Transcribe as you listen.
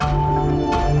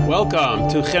Welcome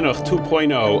to Chinuch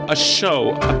 2.0, a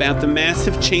show about the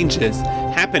massive changes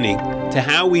happening to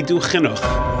how we do Chinuch,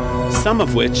 some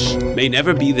of which may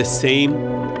never be the same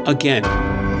again.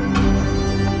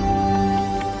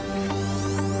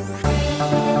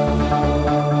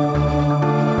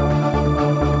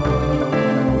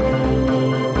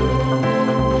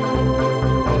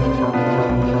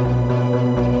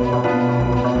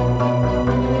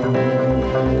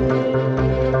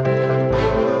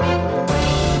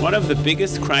 One of the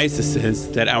biggest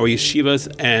crises that our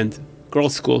yeshivas and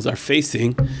girls' schools are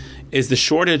facing is the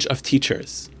shortage of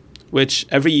teachers, which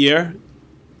every year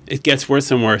it gets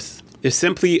worse and worse. There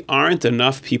simply aren't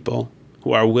enough people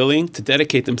who are willing to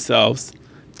dedicate themselves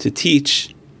to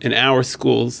teach in our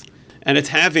schools, and it's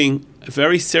having a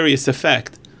very serious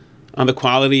effect on the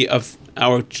quality of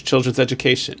our children's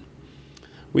education.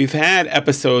 We've had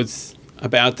episodes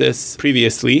about this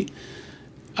previously,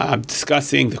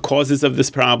 discussing the causes of this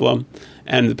problem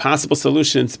and the possible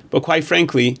solutions. But quite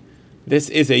frankly, this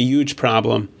is a huge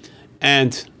problem,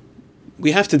 and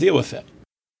we have to deal with it.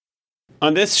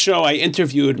 On this show, I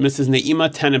interviewed Mrs.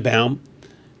 Naima Tenenbaum.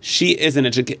 She is an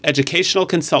educational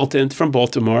consultant from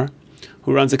Baltimore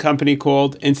who runs a company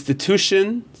called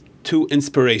Institution to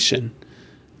Inspiration.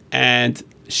 And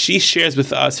she shares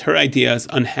with us her ideas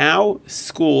on how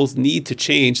schools need to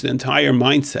change the entire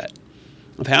mindset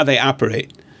of how they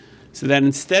operate, so that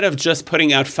instead of just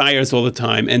putting out fires all the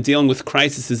time and dealing with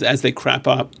crises as they crop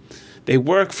up, they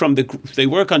work on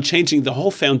changing the whole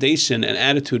foundation and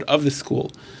attitude of the school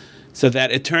so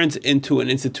that it turns into an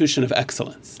institution of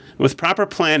excellence. With proper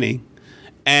planning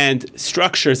and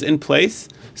structures in place,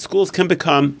 schools can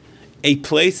become a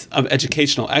place of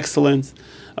educational excellence,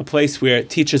 a place where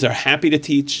teachers are happy to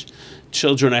teach,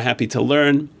 children are happy to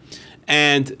learn,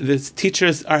 and the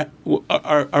teachers are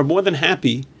more than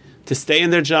happy to stay in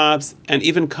their jobs and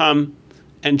even come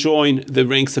and join the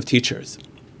ranks of teachers.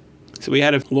 So we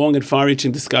had a long and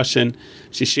far-reaching discussion.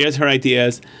 She shares her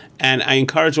ideas, and I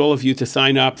encourage all of you to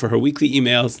sign up for her weekly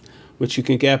emails, which you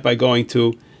can get by going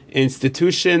to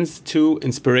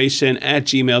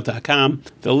institutions2inspiration@gmail.com.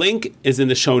 The link is in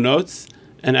the show notes,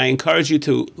 and I encourage you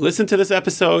to listen to this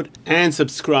episode and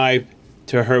subscribe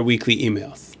to her weekly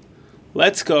emails.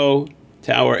 Let's go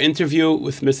to our interview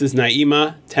with Mrs.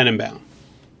 Naima Tenenbaum.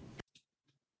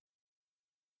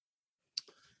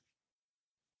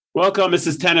 Welcome,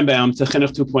 Mrs. Tenenbaum, to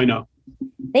Chinuch 2.0.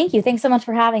 Thank you. Thanks so much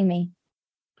for having me.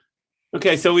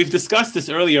 Okay, so we've discussed this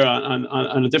earlier on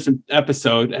a different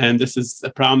episode, and this is a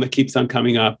problem that keeps on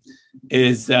coming up,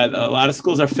 is that a lot of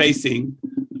schools are facing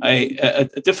a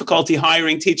difficulty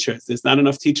hiring teachers. There's not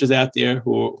enough teachers out there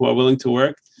who are willing to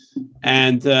work,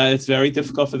 and it's very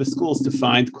difficult for the schools to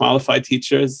find qualified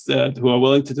teachers who are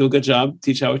willing to do a good job,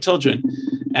 teach our children.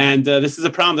 And this is a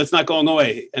problem that's not going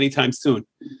away anytime soon.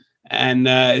 And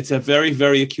it's a very,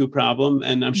 very acute problem.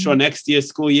 And I'm sure next year's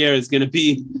school year is going to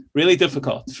be really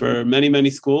difficult for many, many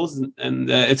schools. And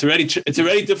it's already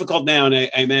difficult now. And I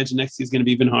imagine next year is going to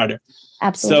be even harder.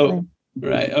 Absolutely. So,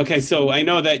 right. Okay. So I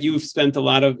know that you put a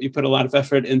lot of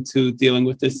effort into dealing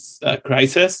with this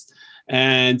crisis,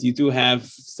 and you do have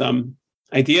some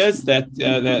ideas that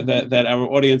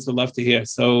our audience would love to hear.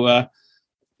 So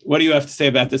what do you have to say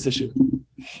about this issue?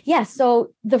 Yeah.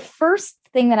 So the first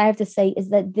thing that I have to say is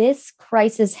that this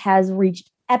crisis has reached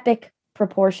epic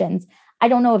proportions. I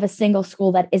don't know of a single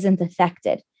school that isn't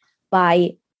affected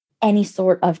by any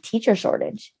sort of teacher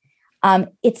shortage.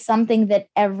 It's something that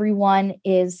everyone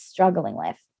is struggling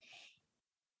with.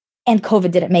 And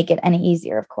COVID didn't make it any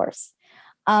easier, of course.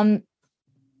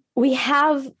 We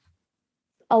have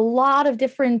a lot of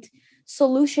different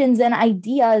solutions and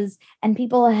ideas, and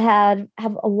people have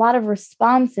a lot of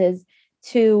responses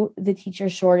to the teacher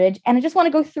shortage. And I just want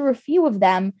to go through a few of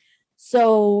them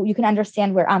so you can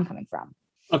understand where I'm coming from.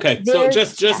 Okay. So could you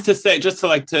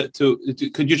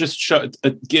just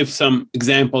give some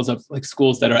examples of like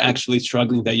schools that are actually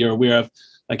struggling that you're aware of?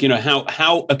 Like,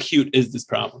 how acute is this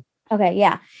problem? Okay.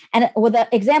 Yeah. And with the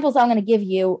examples I'm going to give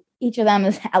you, each of them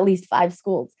is at least 5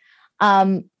 schools.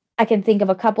 I can think of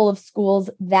a couple of schools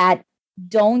that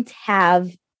don't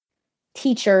have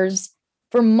teachers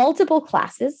for multiple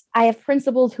classes. I have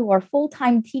principals who are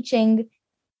full-time teaching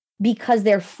because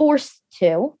they're forced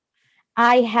to.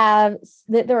 There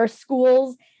are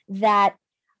schools that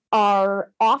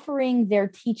are offering their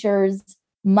teachers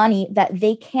money that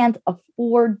they can't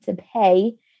afford to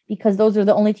pay because those are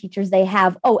the only teachers they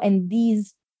have. Oh, and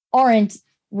these aren't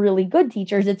really good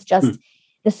teachers. It's just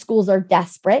the schools are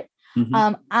desperate.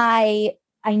 Mm-hmm. I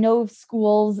know of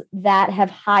schools that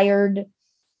have hired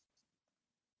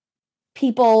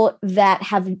people that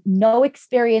have no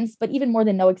experience, but even more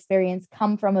than no experience,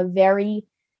 come from a very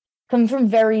come from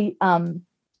very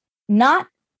not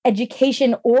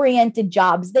education oriented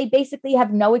jobs. They basically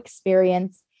have no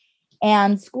experience,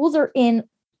 and schools are in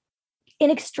an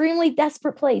extremely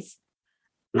desperate place.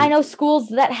 I know schools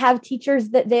that have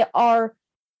teachers that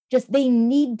they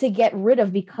need to get rid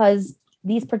of because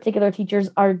these particular teachers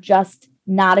are just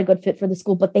not a good fit for the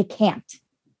school, but they can't.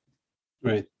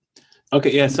 Right.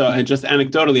 Okay. Yeah. So, and just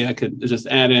anecdotally, I could just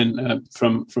add in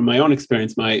from my own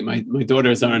experience. My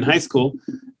daughters are in high school,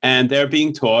 and they're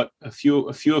being taught a few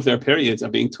of their periods are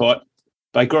being taught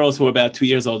by girls who are about 2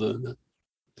 years older than them.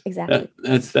 Exactly.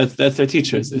 That's their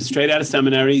teachers. They're straight out of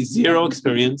seminary, zero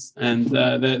experience, and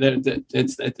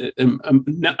it's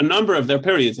a number of their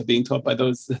periods are being taught by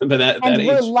those by that and age.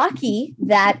 We're lucky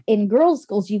that in girls'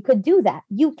 schools you could do that.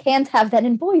 You can't have that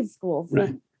in boys' schools.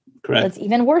 Right. Correct. It's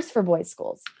even worse for boys'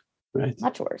 schools. Right.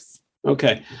 Much worse.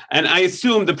 Okay. And I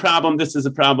assume this is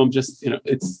a problem. Just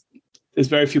there's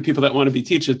very few people that want to be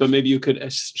teachers, but maybe you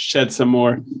could shed some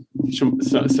more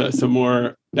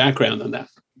background on that.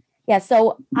 Yeah,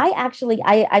 so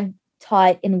I've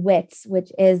taught in WITS,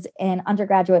 which is an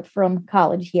undergraduate from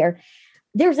college here.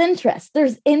 There's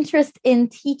interest in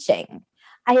teaching.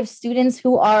 I have students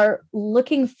who are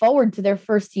looking forward to their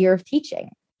first year of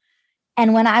teaching.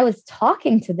 And when I was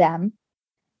talking to them,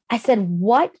 I said,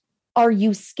 what are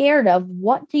you scared of?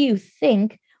 What do you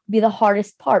think would be the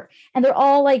hardest part? And they're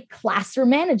all like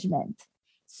classroom management.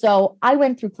 So I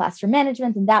went through classroom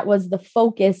management, and that was the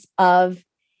focus of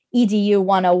EDU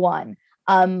 101.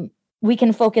 We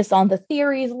can focus on the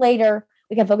theories later.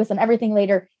 We can focus on everything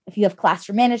later. If you have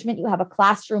classroom management, you have a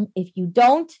classroom. If you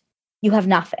don't, you have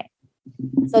nothing.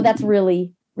 So that's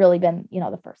really, really been,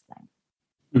 the first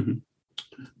thing. Mm-hmm.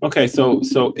 Okay, so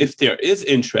if there is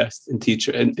interest in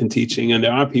teaching, and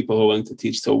there are people who are willing to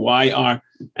teach, so why are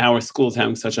our schools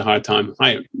having such a hard time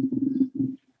hiring?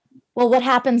 Well, what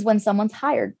happens when someone's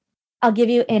hired? I'll give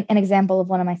you an example of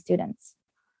one of my students.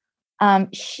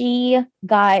 She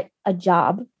got a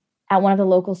job at one of the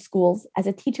local schools as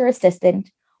a teacher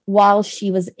assistant while she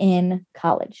was in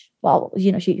college. Well,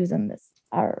 she was in this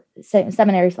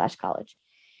seminary/college.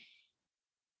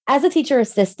 As a teacher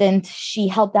assistant, she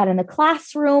helped out in the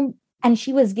classroom, and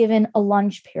she was given a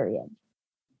lunch period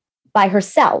by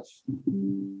herself.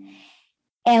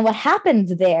 And what happened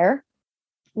there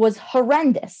was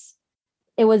horrendous.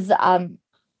 It was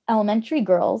elementary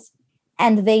girls,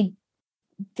 and they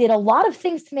did a lot of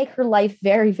things to make her life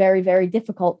very, very, very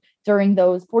difficult during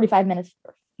those 45 minutes,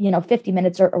 50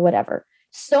 minutes or whatever.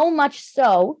 So much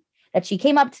so that she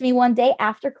came up to me one day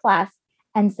after class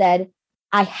and said,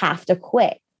 I have to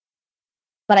quit.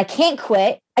 But I can't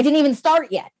quit. I didn't even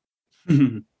start yet.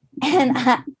 And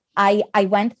I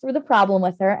went through the problem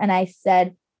with her, and I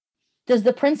said, does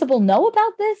the principal know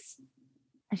about this?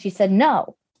 And she said,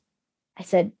 no. I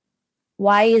said,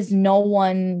 why is no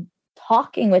one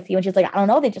talking with you? And she's like, I don't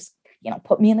know. They just,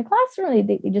 put me in the classroom.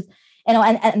 They just,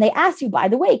 and they asked you, by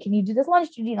the way, can you do this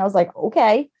lunch duty? And I was like,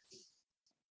 okay.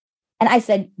 And I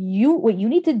said, what you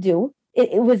need to do,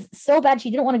 it was so bad.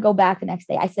 She didn't want to go back the next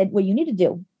day. I said, what you need to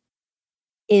do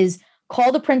is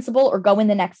call the principal or go in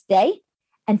the next day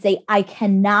and say, I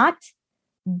cannot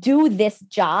do this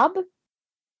job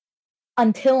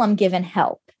until I'm given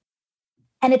help.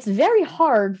 And it's very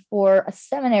hard for a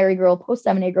seminary girl,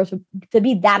 post-seminary girl to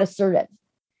be that assertive.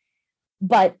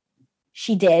 But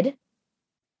she did,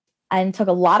 and took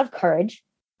a lot of courage.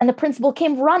 And the principal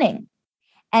came running.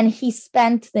 And he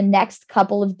spent the next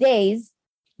couple of days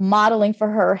modeling for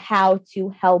her how to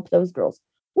help those girls,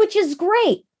 which is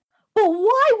great. But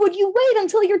why would you wait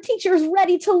until your teacher is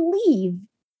ready to leave?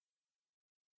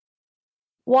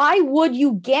 Why would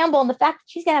you gamble on the fact that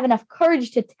she's going to have enough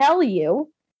courage to tell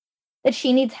you that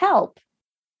she needs help?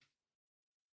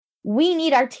 We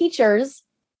need our teachers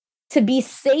to be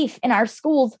safe in our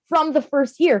schools from the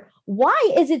first year.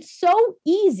 Why is it so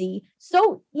easy?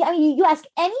 You ask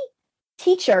any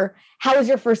teacher, how was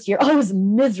your first year? Oh, it was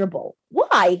miserable.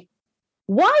 Why?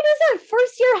 Why does that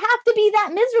first year have to be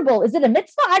that miserable? Is it a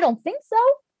mitzvah? I don't think so.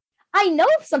 I know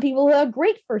of some people who have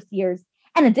great first years,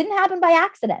 and it didn't happen by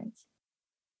accident.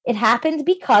 It happened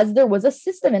because there was a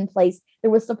system in place.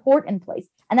 There was support in place.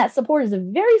 And that support is a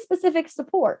very specific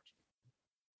support.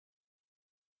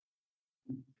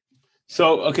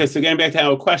 So getting back to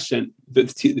our question,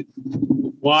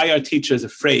 why are teachers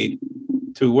afraid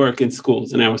to work in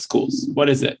schools, in our schools? What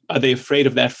is it? Are they afraid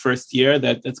of that first year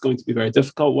that's going to be very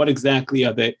difficult? What exactly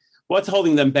are they? What's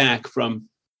holding them back from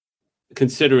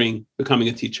considering becoming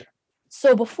a teacher?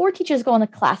 So before teachers go in the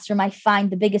classroom, I find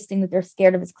the biggest thing that they're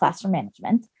scared of is classroom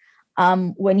management.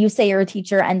 When you say you're a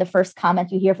teacher and the first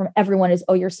comment you hear from everyone is,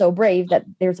 oh, you're so brave, that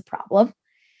there's a problem.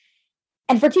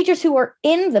 And for teachers who are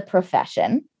in the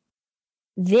profession,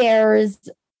 there's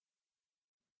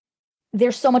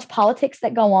so much politics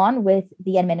that go on with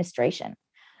the administration.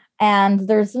 And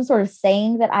there's some sort of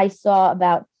saying that I saw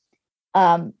about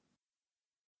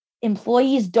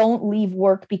employees don't leave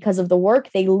work because of the work,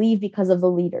 they leave because of the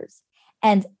leaders.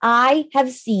 And I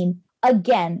have seen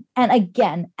again and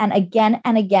again and again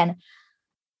and again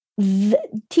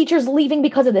teachers leaving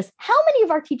because of this. How many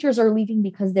of our teachers are leaving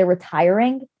because they're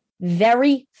retiring?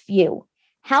 Very few.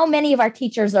 How many of our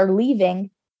teachers are leaving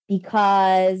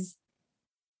because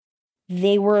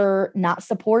they were not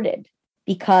supported,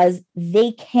 because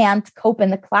they can't cope in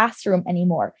the classroom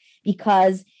anymore,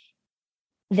 because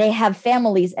they have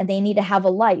families and they need to have a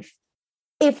life?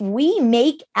 If we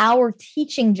make our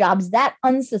teaching jobs that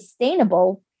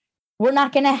unsustainable, we're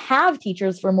not going to have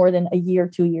teachers for more than a year,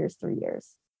 2 years, 3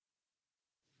 years.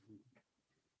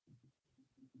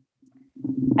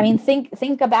 I mean,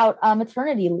 think about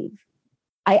maternity leave.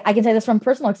 I can say this from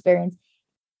personal experience.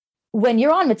 When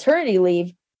you're on maternity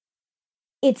leave,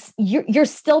 you're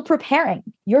still preparing.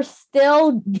 You're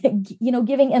still,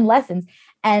 giving in lessons.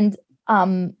 And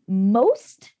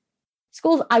most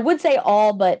schools, I would say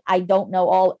all, but I don't know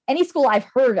all. Any school I've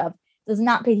heard of does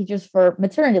not pay teachers for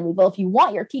maternity leave. Well, if you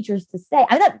want your teachers to stay,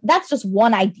 I mean, that's just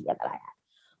one idea that I have.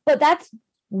 But that's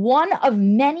one of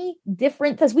many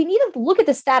different, because we need to look at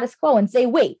the status quo and say,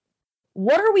 wait,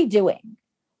 what are we doing?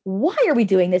 Why are we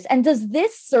doing this? And does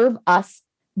this serve us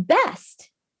best?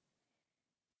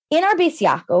 In our Beis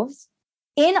Yaakovs,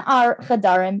 in our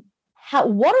Chadarim,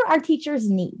 what are our teachers'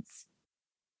 needs?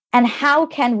 And how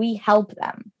can we help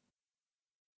them?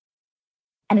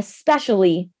 And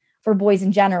especially for boys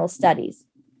in general studies,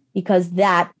 because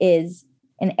that is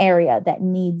an area that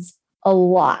needs a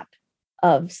lot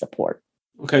of support.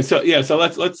 Okay, so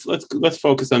let's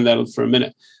focus on that for a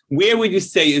minute. Where would you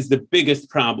say is the biggest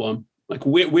problem? Like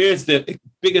where's the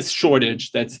biggest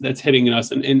shortage that's hitting us,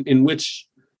 and in which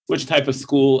type of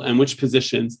school and which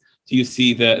positions do you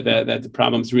see that the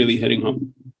problem's really hitting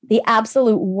home? The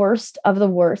absolute worst of the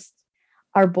worst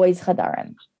are boys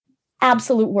Chadarim.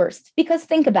 Absolute worst. Because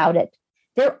think about it.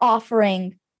 They're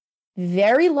offering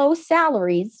very low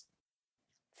salaries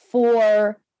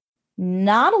for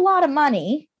not a lot of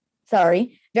money.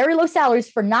 Very low salaries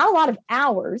for not a lot of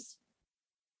hours,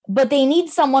 but they need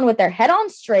someone with their head on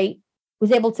straight,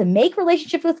 who's able to make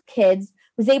relationships with kids,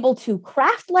 who's able to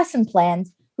craft lesson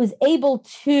plans, who's able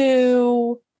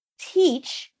to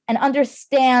teach and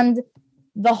understand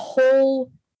the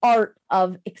whole art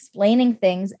of explaining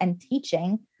things and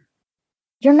teaching.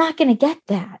 You're not going to get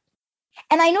that.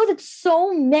 And I know that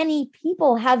so many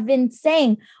people have been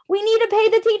saying, we need to pay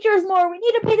the teachers more. We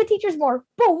need to pay the teachers more.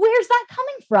 But where's that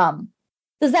coming from?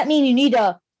 Does that mean you need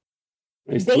to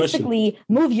basically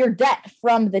move your debt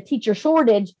from the teacher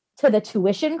shortage to the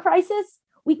tuition crisis?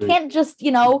 We can't just,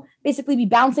 basically be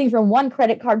bouncing from one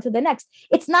credit card to the next.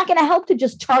 It's not going to help to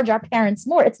just charge our parents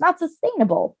more. It's not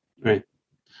sustainable. Right.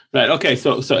 Okay.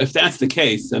 So if that's the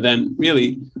case, then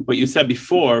really what you said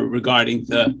before regarding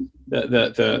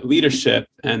the leadership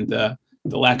and the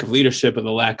lack of leadership, or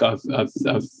the lack of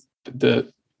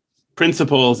the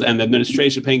principals and the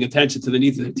administration paying attention to the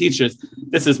needs of the teachers,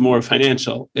 this is more a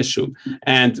financial issue.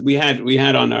 And we had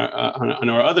on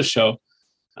our other show,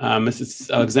 Mrs.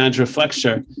 Alexandra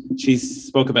Flexer. She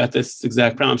spoke about this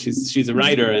exact problem. She's a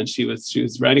writer, and she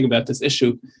was writing about this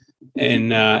issue in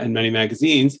many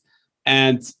magazines.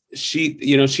 And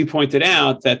she pointed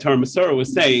out that Torah Masorah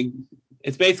was saying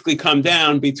it's basically come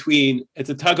down it's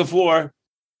a tug of war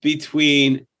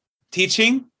between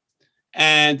teaching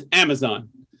and Amazon.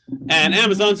 And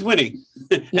Amazon's winning.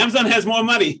 Amazon has more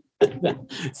money.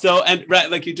 So, and right,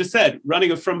 like you just said,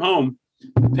 running it from home,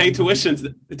 paying tuitions,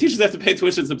 the teachers have to pay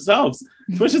tuitions themselves.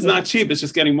 Tuition's not cheap. It's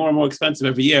just getting more and more expensive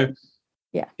every year.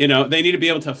 Yeah. They need to be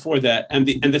able to afford that. And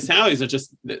the salaries are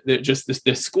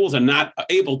the schools are not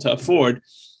able to afford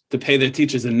to pay their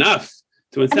teachers enough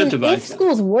to incentivize if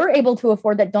schools were able to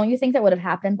afford that, don't you think that would have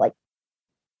happened like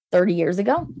 30 years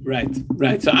ago? Right.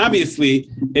 So obviously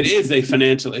it is a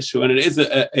financial issue, and it is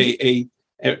a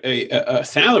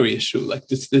salary issue. Like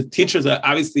the teachers are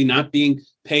obviously not being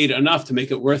paid enough to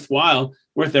make it worth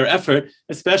their effort,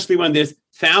 especially when there's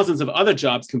thousands of other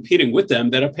jobs competing with them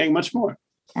that are paying much more.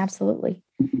 Absolutely.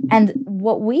 And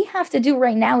what we have to do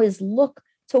right now is look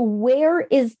to where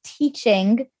is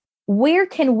teaching, where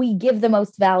can we give the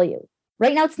most value?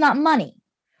 Right now, it's not money.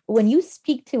 But when you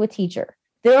speak to a teacher,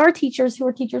 there are teachers who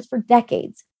are teachers for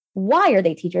decades. Why are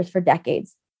they teachers for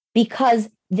decades? Because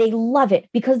they love it,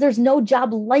 because there's no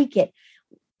job like it.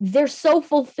 They're so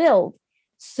fulfilled.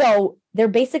 So they're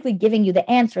basically giving you the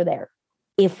answer there.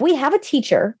 If we have a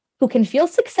teacher who can feel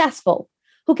successful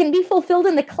who can be fulfilled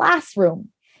in the classroom.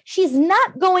 She's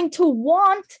not going to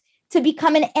want to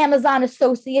become an Amazon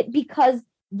associate because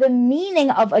the meaning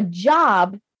of a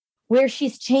job where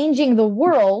she's changing the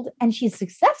world and she's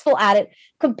successful at it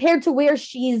compared to where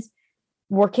she's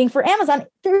working for Amazon,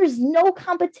 there's no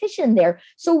competition there.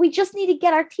 So we just need to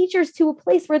get our teachers to a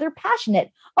place where they're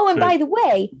passionate. Oh, and by the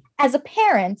way, as a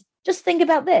parent, just think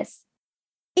about this.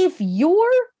 If your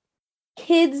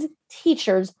kids'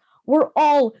 teachers were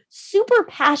all super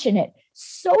passionate,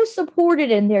 so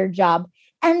supported in their job,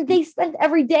 and they spent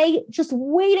every day just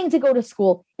waiting to go to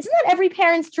school, isn't that every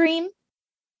parent's dream?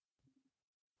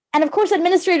 And of course,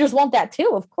 administrators want that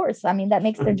too, of course. I mean, that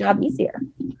makes their job easier.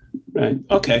 Right.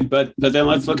 Okay. But then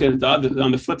let's look at it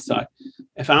on the flip side.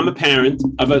 If I'm a parent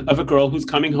of a girl who's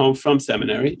coming home from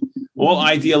seminary, all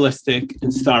idealistic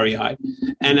and starry-eyed,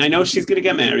 and I know she's going to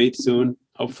get married soon,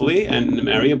 hopefully, and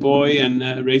marry a boy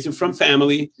and raise him from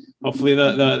family. Hopefully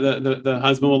the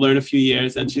husband will learn a few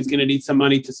years, and she's going to need some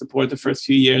money to support the first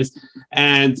few years.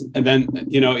 And then,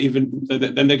 then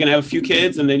they're going to have a few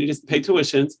kids and they need to pay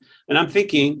tuitions. And I'm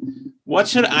thinking, what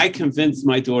should I convince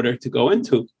my daughter to go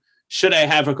into? Should I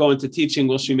have her go into teaching?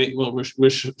 She'll make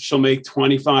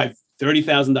 $25,000,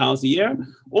 $30,000 a year,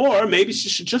 or maybe she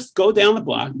should just go down the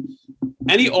block.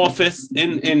 Any office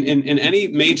in any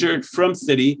major from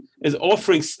city is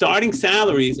offering starting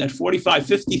salaries at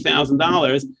 $45,000,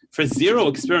 $50,000 for zero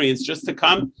experience, just to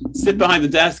come sit behind the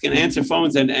desk and answer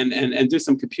phones and do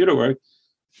some computer work.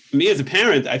 Me as a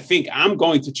parent, I think I'm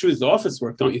going to choose the office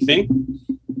work. Don't you think?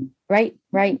 Right.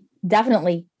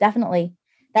 Definitely.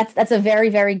 That's a very,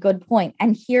 very good point.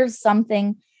 And here's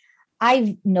something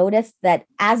I've noticed, that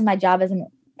as my job as an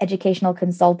educational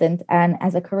consultant and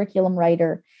as a curriculum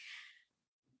writer,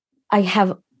 I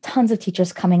have tons of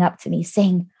teachers coming up to me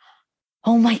saying,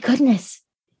 "Oh my goodness,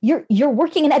 you're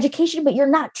working in education, but you're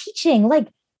not teaching. Like,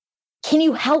 can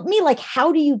you help me? Like,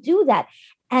 how do you do that?"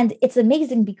 And it's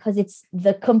amazing because it's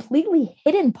the completely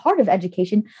hidden part of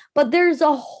education, but there's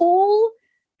a whole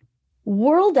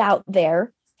world out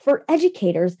there for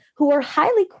educators who are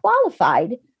highly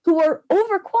qualified, who are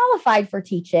overqualified for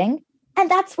teaching,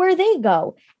 and that's where they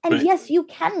go. And right. Yes, you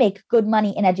can make good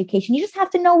money in education. You just have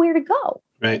to know where to go.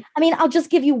 Right. I mean, I'll just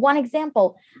give you one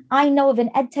example. I know of an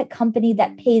ed tech company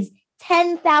that pays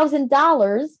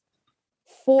 $10,000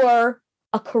 for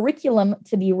a curriculum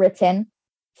to be written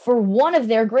for one of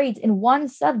their grades in one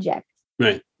subject.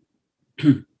 Right.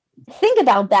 Think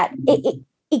about that.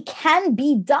 It can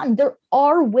be done. There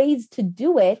are ways to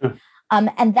do it. Sure.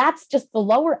 And that's just the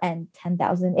lower end,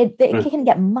 10,000. It right. can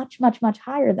get much, much, much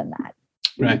higher than that.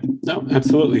 Right. No,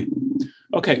 absolutely.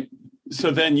 Okay. So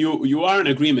then you are in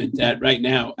agreement that right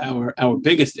now our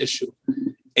biggest issue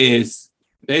is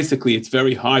basically it's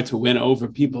very hard to win over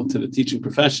people to the teaching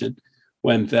profession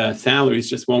when the salaries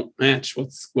just won't match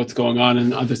what's going on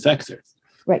in other sectors.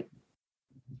 Right.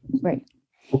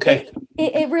 Okay.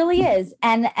 It really is.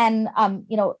 And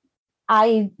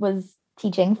I was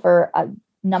teaching for a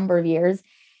number of years.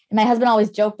 And my husband always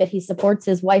joked that he supports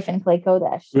his wife in Clay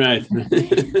Kodesh. Right.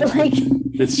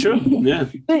 It's true. Yeah.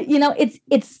 But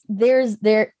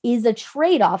there is a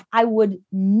trade-off. I would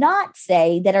not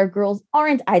say that our girls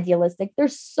aren't idealistic. They're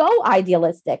so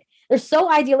idealistic. They're so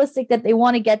idealistic that they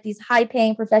want to get these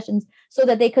high-paying professions so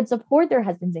that they could support their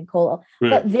husbands in kollel. Right.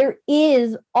 But there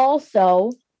is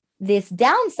also this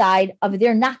downside of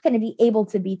they're not going to be able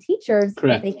to be teachers.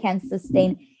 Correct. If they can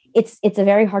sustain. It's a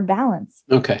very hard balance.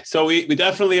 Okay, so we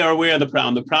definitely are aware of the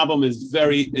problem. The problem is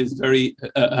very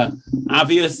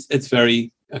obvious. It's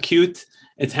very acute.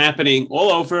 It's happening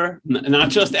all over, not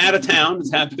just out of town.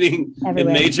 It's happening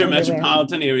everywhere, in major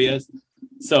metropolitan areas.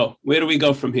 So where do we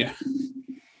go from here?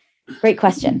 Great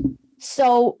question.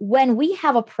 So when we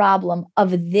have a problem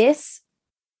of this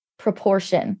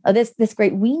proportion, of this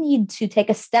great, we need to take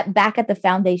a step back at the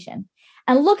foundation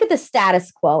and look at the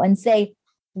status quo and say,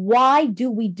 why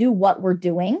do we do what we're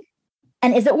doing?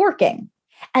 And is it working?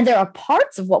 And there are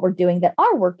parts of what we're doing that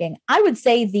are working. I would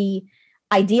say the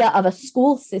idea of a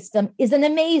school system is an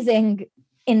amazing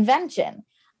invention.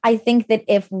 I think that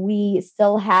if we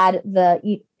still had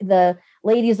the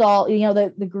ladies all,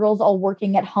 the girls all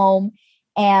working at home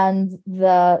and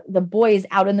the boys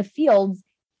out in the fields,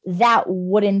 that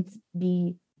wouldn't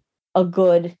be a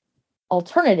good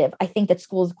alternative. I think that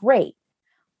school is great,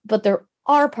 but there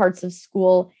are parts of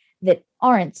school that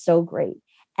aren't so great.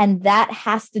 And that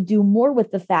has to do more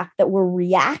with the fact that we're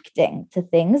reacting to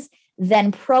things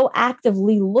than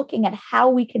proactively looking at how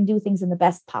we can do things in the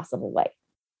best possible way.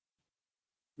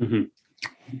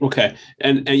 Mm-hmm. Okay.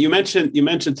 And you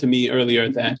mentioned to me earlier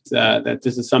that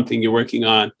this is something you're working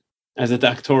on as a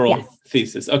doctoral Yes.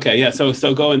 thesis. Okay, yeah.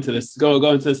 So go into this. Go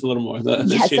into this a little more.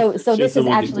 So this is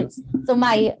actually so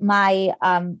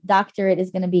my doctorate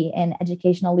is going to be in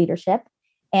educational leadership,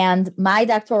 and my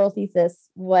doctoral thesis,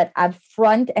 what I've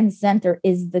front and center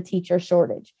is the teacher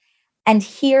shortage. And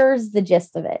here's the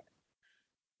gist of it: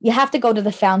 you have to go to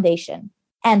the foundation,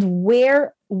 and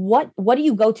what do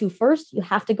you go to first? You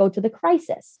have to go to the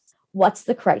crisis. What's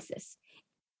the crisis?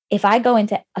 If I go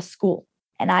into a school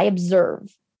and I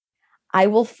observe, I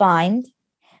will find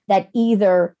that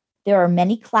either there are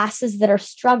many classes that are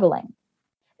struggling.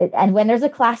 And when there's a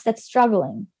class that's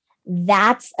struggling,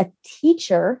 that's a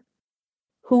teacher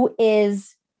who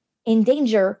is in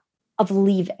danger of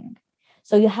leaving.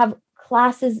 So you have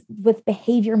classes with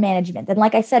behavior management. And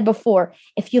like I said before,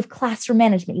 if you have classroom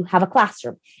management, you have a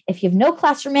classroom. If you have no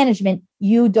classroom management,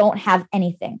 you don't have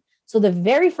anything. So the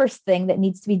very first thing that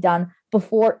needs to be done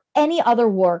before any other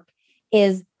work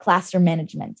is classroom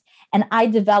management. And I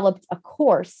developed a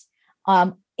course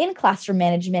in classroom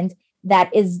management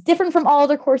that is different from all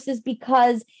other courses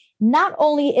because not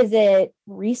only is it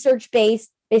research-based,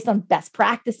 based on best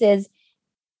practices,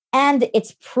 and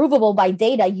it's provable by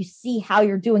data, you see how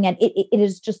you're doing, and it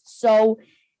is just so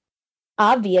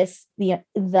obvious. You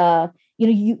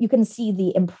can see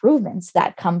the improvements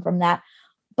that come from that.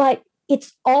 But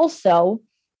it's also,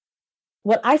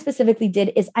 what I specifically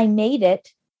did is I made it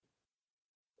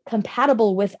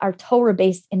compatible with our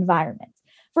Torah-based environment.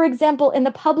 For example, in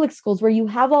the public schools where you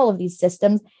have all of these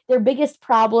systems, their biggest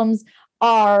problems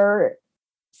are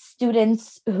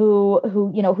students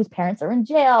whose parents are in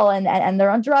jail and they're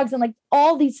on drugs and like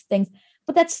all these things.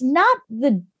 But that's not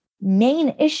the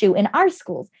main issue in our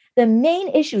schools. The main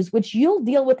issues, which you'll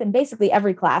deal with in basically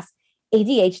every class: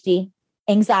 ADHD,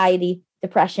 anxiety,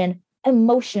 depression,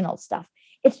 emotional stuff.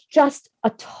 It's just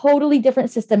a totally different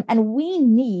system. And we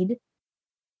need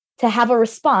to have a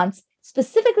response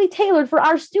specifically tailored for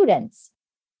our students.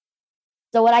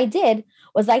 So what I did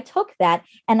was I took that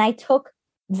and I took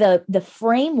the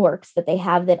frameworks that they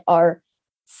have that are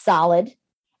solid,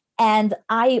 and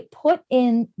I put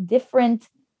in different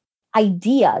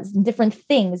ideas and different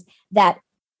things that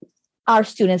our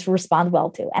students respond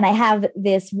well to. And I have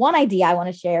this one idea I want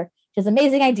to share, which is an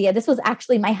amazing idea. This was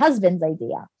actually my husband's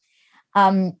idea.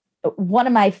 One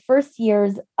of my first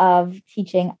years of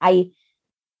teaching, I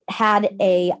had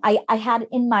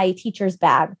in my teacher's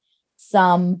bag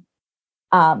some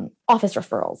office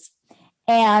referrals.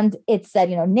 And it said,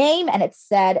 name, and it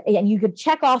said, and you could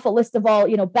check off a list of all,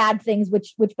 bad things,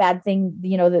 which bad thing,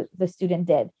 the student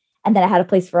did. And then I had a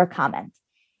place for a comment.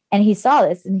 And he saw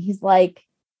this and he's like,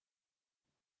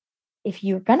 if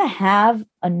you're going to have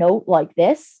a note like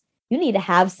this, you need to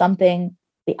have something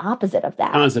the opposite of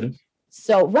that. Positive.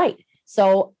 So, right.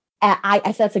 So I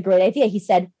said, that's a great idea. He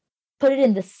said, put it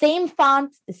in the same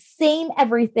font, the same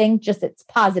everything, just it's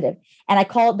positive. And I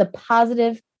call it the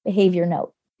positive behavior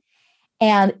note.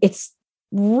 And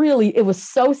it was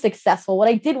so successful. What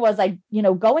I did was I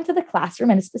go into the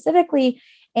classroom, and specifically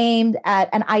aimed at,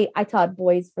 and I taught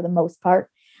boys for the most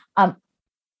part.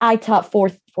 I taught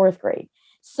fourth grade.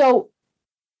 So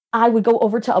I would go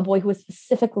over to a boy who was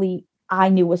specifically, I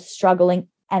knew was struggling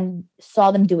and saw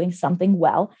them doing something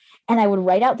well. And I would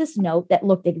write out this note that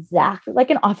looked exactly like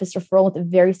an office referral with a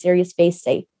very serious face,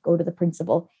 say, go to the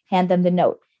principal, hand them the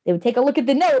note. They would take a look at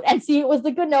the note and see it was the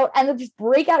good note, and they'd just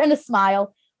break out in a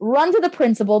smile, run to the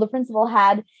principal. The principal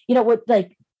had,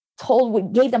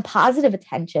 gave them positive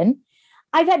attention.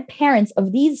 I've had parents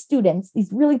of these students, these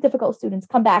really difficult students,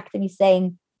 come back to me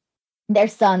saying their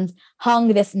sons hung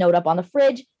this note up on the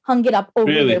fridge, hung it up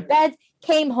over their beds,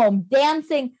 came home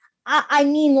dancing. I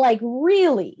mean, like,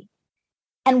 really.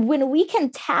 And when we can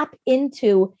tap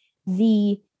into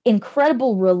the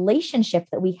incredible relationship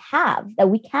that we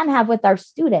can have with our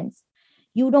students,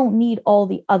 you don't need all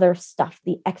the other stuff,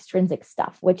 the extrinsic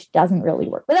stuff, which doesn't really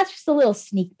work. But that's just a little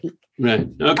sneak peek. Right.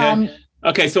 Okay.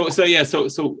 Okay. So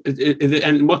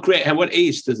and what grade and what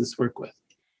age does this work with?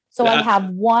 So I have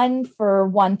one for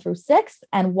 1 through 6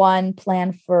 and one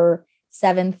planned for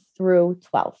 7 through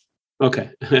 12.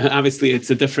 Okay. Obviously, it's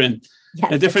a different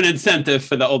incentive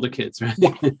for the older kids, right?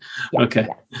 Yes. Okay.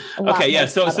 Yes. Okay. Yeah.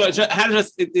 So how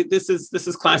does this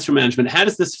is classroom management? How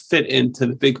does this fit into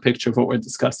the big picture of what we're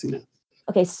discussing now?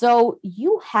 Okay. So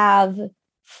you have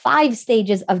 5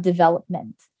 stages of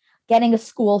development, getting a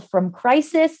school from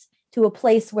crisis to a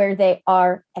place where they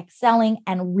are excelling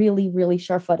and really, really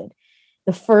sure-footed.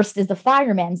 The first is the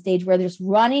fireman stage, where they're just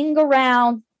running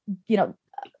around,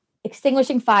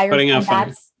 extinguishing fires. Putting out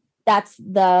fire. That's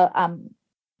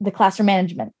the classroom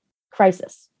management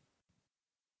crisis.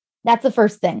 That's the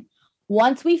first thing.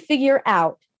 Once we figure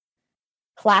out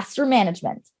classroom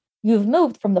management, You've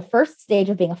moved from the first stage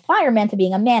of being a fireman to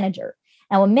being a manager.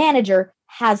 Now, a manager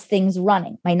has things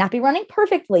running, might not be running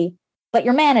perfectly, but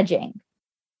you're managing,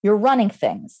 you're running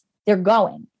things, they're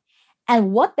going.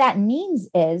 And what that means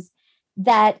is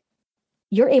that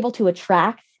you're able to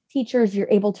attract teachers, you're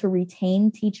able to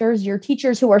retain teachers. Your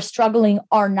teachers who are struggling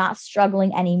are not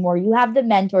struggling anymore. You have the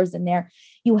mentors in there.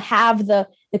 You have the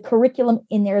curriculum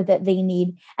in there that they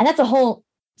need. And that's a whole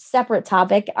separate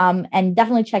topic. And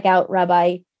definitely check out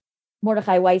Rabbi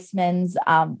Mordechai Weissman's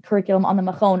curriculum on the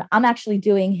Machon. I'm actually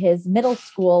doing his middle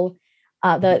school,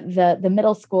 the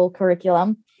middle school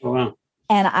curriculum. Oh, wow.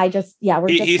 And I just,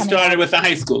 he started with the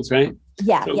high schools, right?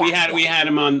 Yeah. So we had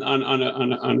him on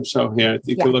a show here.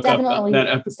 You can look up that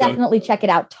episode. Definitely check it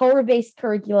out. Torah-based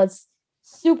curricula. It's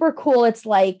super cool. It's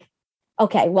like,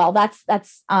 okay, well, that's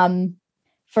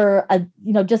for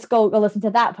just go listen to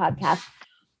that podcast.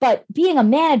 But being a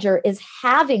manager is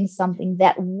having something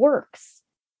that works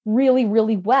really,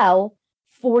 really well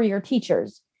for your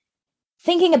teachers.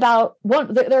 Thinking about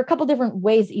there are a couple different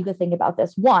ways that you could think about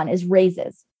this. One is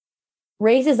raises.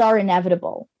 Raises are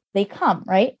inevitable. They come,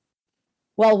 right?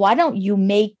 Well, why don't you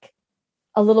make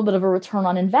a little bit of a return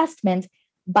on investment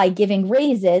by giving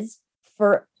raises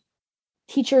for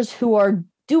teachers who are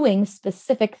doing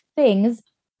specific things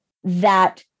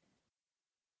that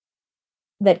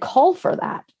call for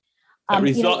that?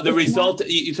 The result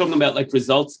you're talking about, like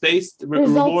results-based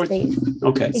rewards?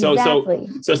 Okay. Exactly.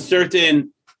 So a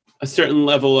certain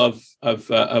level of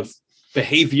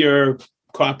behavior,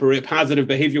 positive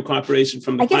behavior cooperation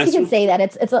from the classroom. I guess you could say that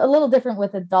it's a little different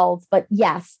with adults, but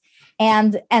yes.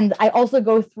 And I also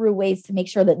go through ways to make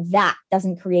sure that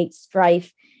doesn't create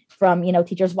strife from,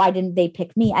 teachers. Why didn't they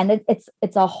pick me? And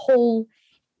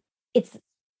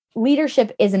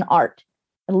leadership is an art.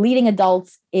 Leading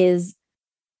adults is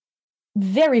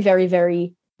very, very,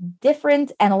 very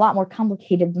different and a lot more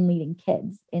complicated than leading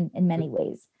kids in many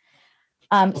ways.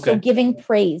 So giving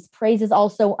praise is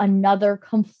also another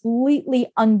completely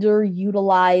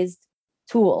underutilized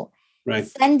tool. Right.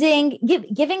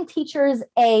 Giving teachers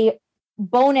a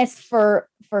bonus for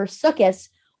Sukkot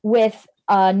with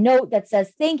a note that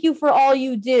says, thank you for all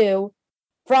you do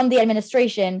from the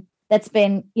administration that's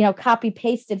been, copy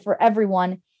pasted for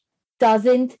everyone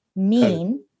doesn't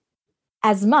mean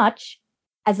as much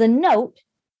as a note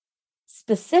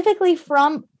specifically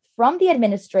from the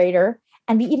administrator.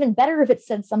 And be even better if it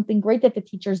said something great that the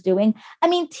teacher's doing. I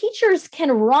mean, teachers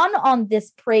can run on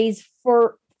this praise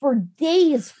for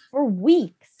days, for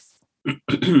weeks.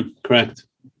 Correct.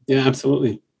 Yeah,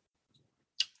 absolutely.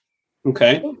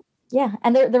 Okay. Yeah.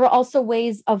 And there are also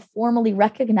ways of formally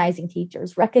recognizing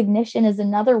teachers. Recognition is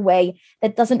another way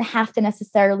that doesn't have to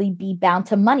necessarily be bound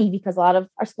to money, because a lot of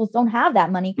our schools don't have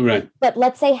that money. Right. But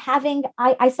let's say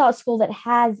I saw a school that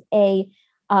has a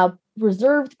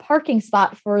reserved parking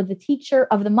spot for the teacher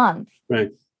of the month. Right.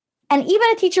 And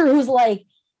even a teacher who's like,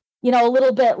 a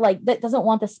little bit like that doesn't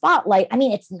want the spotlight. I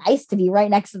mean, it's nice to be right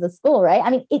next to the school, right? I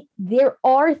mean, there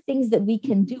are things that we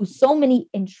can do, so many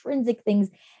intrinsic things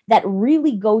that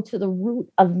really go to the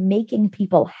root of making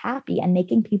people happy and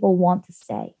making people want to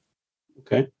stay.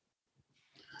 Okay.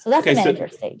 So that's the manager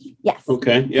stage. Yes.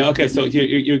 Okay. Yeah. Okay. So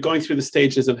you're going through the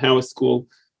stages of how a school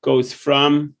goes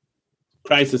from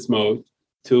crisis mode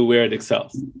to where it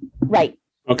excels. Right.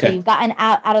 Okay. So you've gotten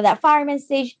out of that fireman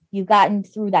stage. You've gotten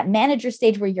through that manager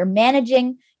stage where you're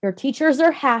managing. Your teachers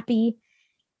are happy.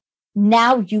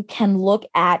 Now you can look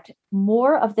at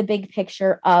more of the big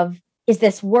picture of, is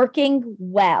this working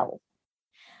well?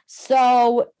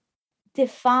 So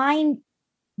define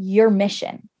your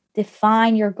mission.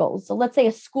 Define your goals. So let's say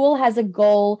a school has a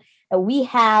goal that we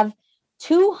have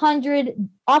 200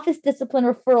 office discipline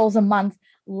referrals a month.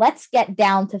 Let's get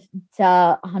down to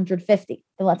 150.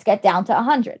 Then let's get down to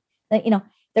 100.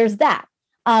 There's that.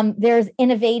 There's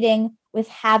innovating with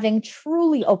having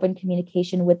truly open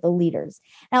communication with the leaders.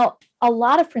 Now, a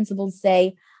lot of principals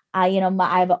say, I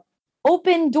have an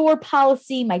open door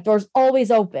policy. My door's always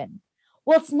open.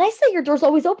 Well, it's nice that your door's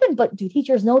always open, but do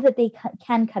teachers know that they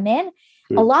can come in?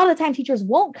 A lot of the time, teachers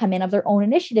won't come in of their own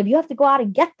initiative. You have to go out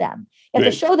and get them. You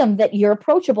have to show them that you're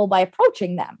approachable by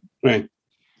approaching them. Right.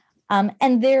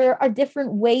 And there are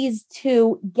different ways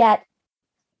to get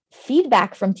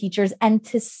feedback from teachers and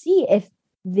to see if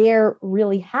they're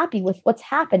really happy with what's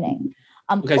happening.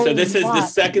 Okay, so this is the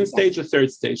second stage or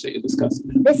third stage that you're discussing?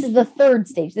 This is the third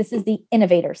stage. This is the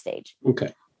innovator stage.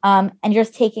 Okay. And you're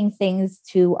just taking things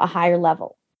to a higher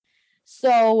level.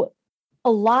 So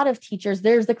a lot of teachers,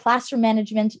 there's the classroom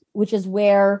management, which is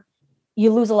where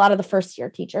you lose a lot of the first year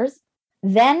teachers.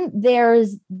 Then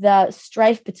there's the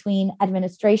strife between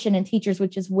administration and teachers,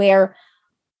 which is where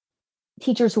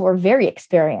teachers who are very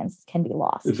experienced can be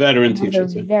lost. Veteran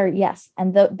teachers. Those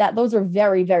are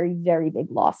very, very, very big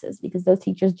losses, because those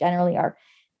teachers generally are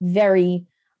very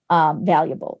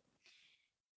valuable.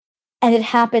 And it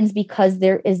happens because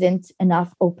there isn't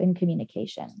enough open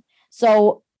communication.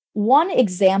 So one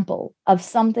example of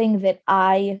something that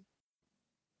I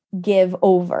give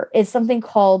over is something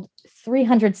called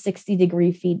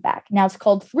 360-degree feedback. Now, it's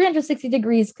called 360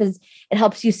 degrees because it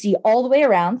helps you see all the way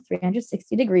around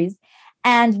 360 degrees.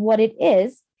 And what it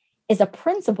is a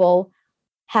principal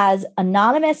has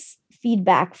anonymous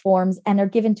feedback forms, and they're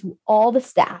given to all the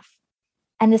staff.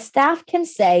 And the staff can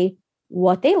say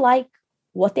what they like,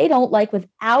 what they don't like,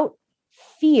 without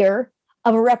fear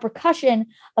of a repercussion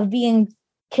of being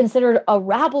considered a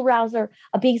rabble rouser,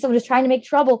 of being someone who's trying to make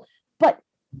trouble. But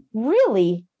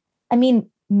really, I mean,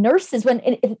 nurses,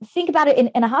 think about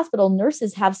it, in a hospital,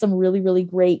 nurses have some really, really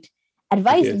great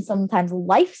advice, and sometimes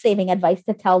life-saving advice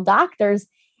to tell doctors.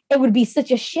 It would be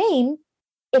such a shame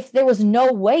if there was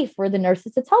no way for the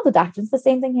nurses to tell the doctors. It's the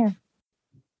same thing here.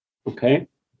 Okay.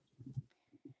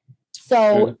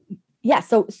 So,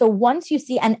 so once you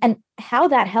see, and how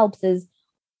that helps is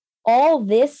all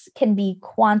this can be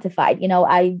quantified.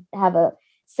 I have a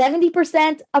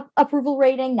 70% approval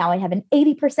rating. Now I have an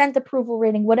 80% approval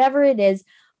rating, whatever it is,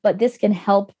 but this can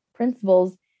help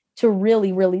principals to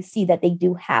really, really see that they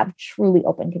do have truly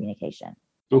open communication.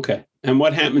 Okay. And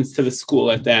what happens to the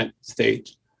school at that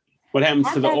stage? What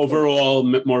happens to the overall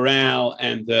morale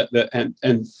and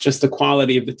and just the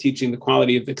quality of the teaching, the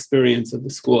quality of the experience of the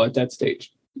school at that stage?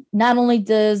 Not only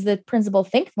does the principal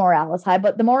think morale is high,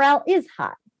 but the morale is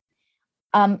high.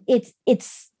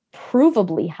 It's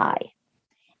provably high.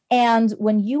 And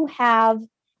when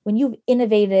you've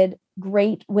innovated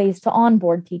great ways to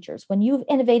onboard teachers, when you've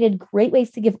innovated great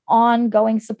ways to give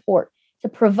ongoing support, to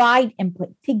provide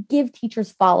input, to give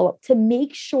teachers follow-up, to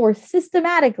make sure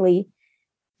systematically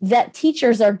that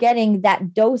teachers are getting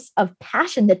that dose of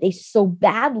passion that they so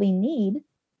badly need,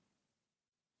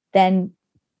 then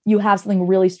you have something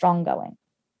really strong going.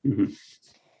 Mm-hmm.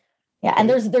 Yeah. And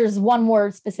there's one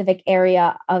more specific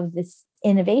area of this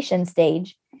innovation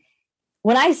stage.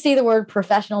 When I say the word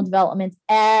professional development,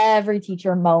 every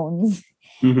teacher moans,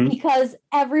 because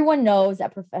everyone knows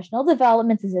that professional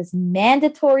development is this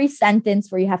mandatory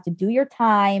sentence where you have to do your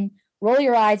time, roll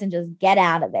your eyes, and just get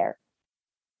out of there.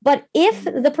 But if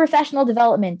the professional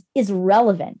development is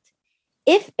relevant,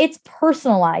 if it's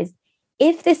personalized,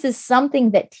 if this is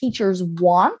something that teachers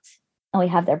want and we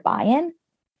have their buy-in,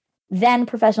 then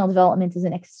professional development is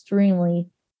an extremely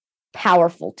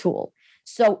powerful tool.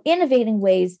 So innovating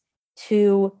ways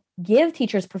to give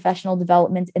teachers professional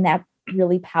development in that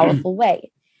really powerful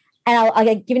way. And I'll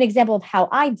give an example of how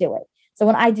I do it. So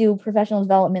when I do professional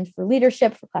development for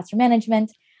leadership, for classroom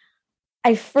management,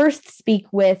 I first speak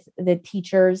with the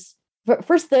teachers,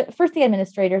 first the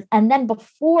administrators, and then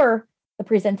before the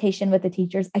presentation with the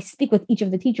teachers, I speak with each of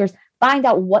the teachers, find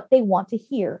out what they want to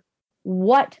hear,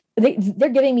 what they're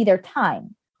giving me their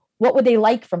time. What would they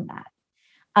like from that?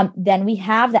 Then we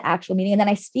have the actual meeting, and then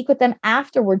I speak with them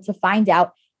afterwards to find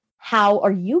out how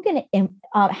are you going to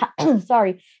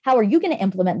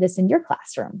implement this in your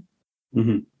classroom?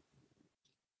 Mm-hmm.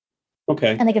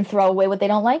 Okay. And they can throw away what they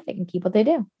don't like. They can keep what they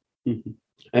do. Mm-hmm.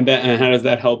 And how does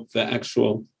that help the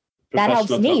actual? That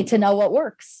helps me to know what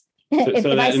works. If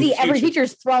I see every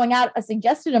teacher's throwing out a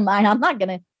suggestion of mine, I'm not going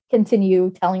to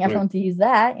continue telling everyone to use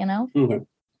that. Mm-hmm.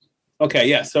 Okay.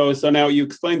 Yeah. So now you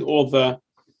explained all the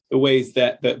ways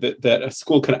that a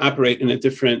school could operate in a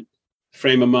different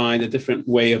frame of mind, a different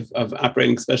way of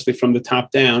operating, especially from the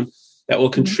top down, that will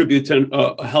contribute to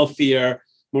a healthier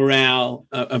morale,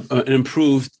 an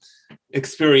improved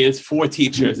experience for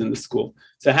teachers in the school.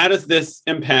 So how does this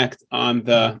impact on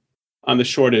the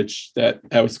shortage that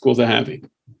our schools are having?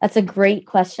 That's a great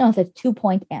question with a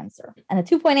 2-point answer. And the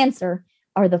 2-point answer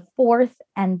are the 4th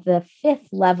and the 5th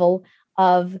level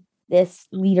of this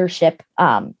leadership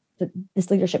paradigm.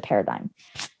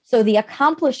 So the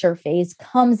accomplisher phase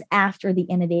comes after the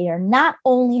innovator. Not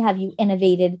only have you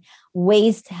innovated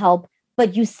ways to help,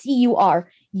 but you see you are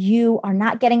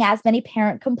not getting as many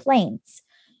parent complaints.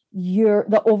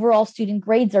 The overall student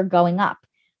grades are going up.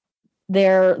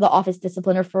 The office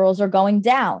discipline referrals are going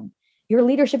down. Your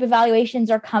leadership evaluations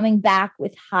are coming back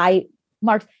with high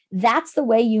marks. That's the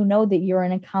way you know that you're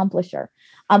an accomplisher.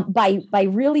 By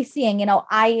really seeing,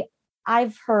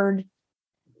 I've heard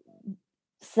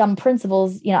some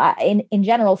principals, in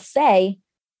general say,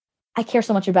 I care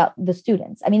so much about the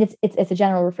students. I mean, it's a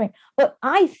general refrain, but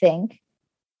I think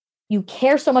you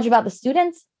care so much about the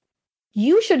students,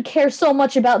 you should care so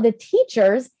much about the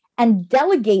teachers and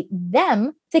delegate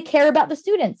them to care about the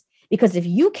students. Because if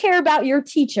you care about your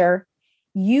teacher,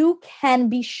 you can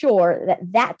be sure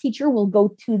that that teacher will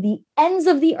go to the ends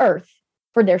of the earth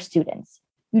for their students.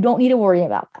 You don't need to worry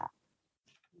about that.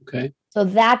 Okay. So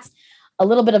that's a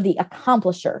little bit of the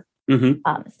accomplisher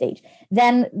stage.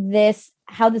 Then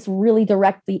how this really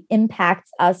directly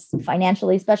impacts us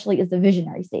financially, especially, is the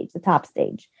visionary stage, the top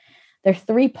stage. There are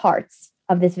 3 parts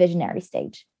of this visionary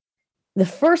stage. The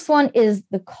first one is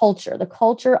the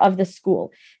culture of the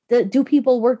school. Do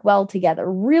people work well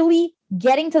together? Really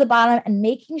getting to the bottom and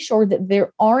making sure that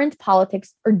there aren't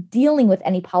politics or dealing with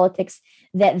any politics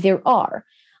that there are.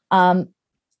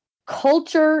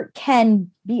 Culture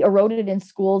can be eroded in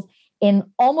schools in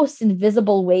almost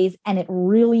invisible ways, and it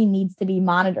really needs to be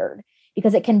monitored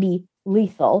because it can be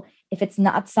lethal if it's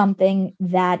not something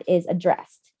that is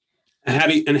addressed. How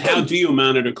do you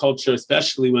monitor culture,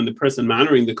 especially when the person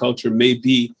monitoring the culture may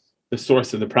be the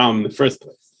source of the problem in the first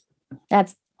place?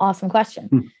 That's an awesome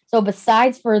question. So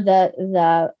besides for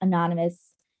the anonymous,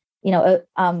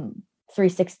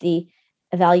 360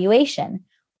 evaluation,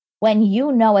 when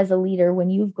you know as a leader,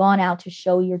 when you've gone out to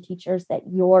show your teachers that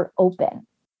you're open,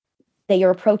 that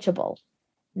you're approachable,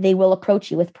 they will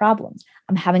approach you with problems.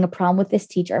 I'm having a problem with this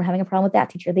teacher. I'm having a problem with that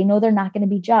teacher. They know they're not going to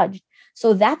be judged.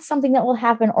 So that's something that will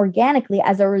happen organically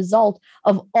as a result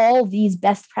of all these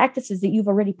best practices that you've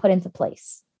already put into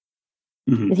place.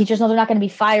 The teachers know they're not going to be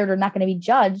fired or not going to be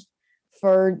judged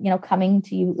for, coming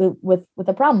to you with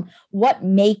a problem. What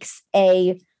makes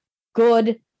a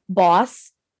good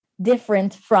boss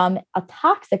different from a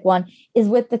toxic one is,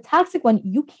 with the toxic one,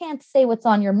 you can't say what's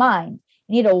on your mind.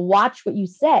 You need to watch what you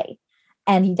say.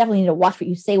 And you definitely need to watch what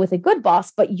you say with a good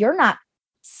boss, but you're not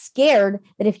scared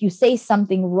that if you say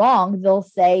something wrong, they'll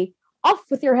say, off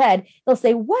with your head. They'll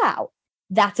say, wow,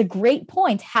 that's a great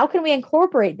point. How can we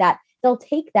incorporate that? They'll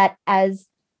take that as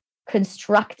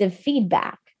constructive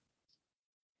feedback.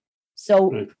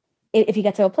 So if you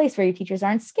get to a place where your teachers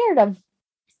aren't scared of,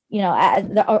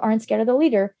 aren't scared of the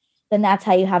leader, then that's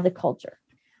how you have the culture.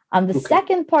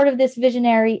 Second part of this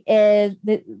visionary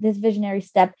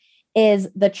step is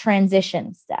the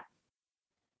transition step.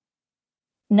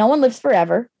 No one lives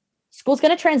forever. School's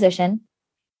going to transition.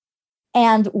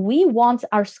 And we want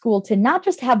our school to not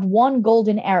just have one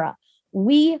golden era.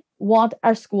 We want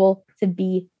our school to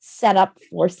be set up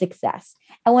for success.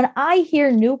 And when I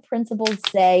hear new principals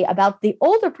say about the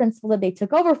older principal that they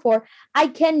took over for, I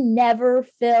can never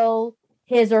fill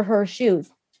his or her shoes.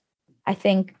 I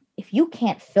think, if you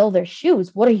can't fill their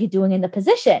shoes, what are you doing in the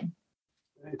position?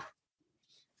 Right.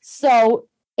 So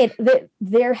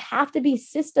there have to be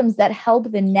systems that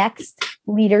help the next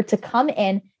leader to come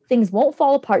in. Things won't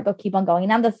fall apart. They'll keep on going. And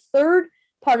now the third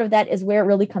part of that is where it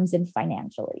really comes in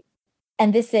financially.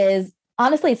 And this is,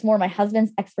 honestly, it's more my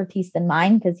husband's expertise than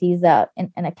mine because he's an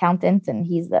accountant and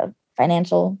he's the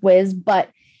financial whiz. But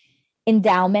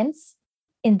endowments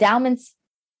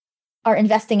are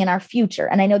investing in our future.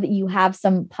 And I know that you have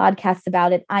some podcasts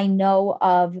about it. I know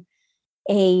of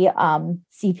a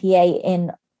CPA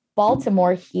in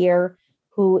Baltimore here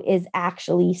who is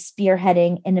actually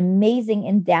spearheading an amazing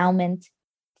endowment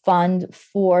fund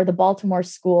for the Baltimore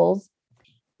schools.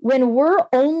 When we're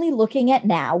only looking at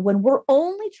now, when we're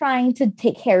only trying to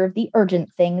take care of the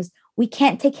urgent things, we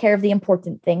can't take care of the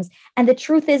important things. And the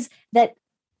truth is that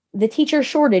the teacher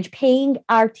shortage, paying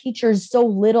our teachers so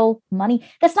little money,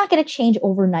 that's not going to change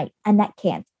overnight. And that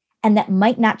can't. And that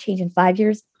might not change in 5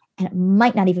 years. And it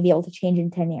might not even be able to change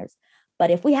in 10 years. But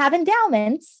if we have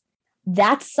endowments,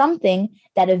 that's something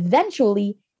that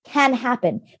eventually can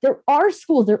happen. There are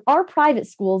private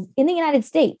schools in the United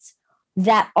States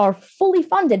that are fully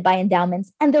funded by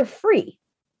endowments, and they're free.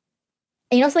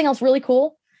 And you know something else really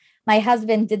cool? My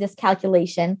husband did this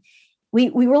calculation. We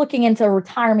were looking into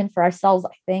retirement for ourselves.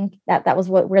 I think that was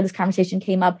where this conversation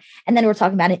came up. And then we were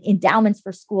talking about endowments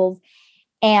for schools.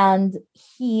 And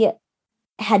he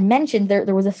had mentioned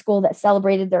there was a school that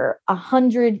celebrated their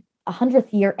 100th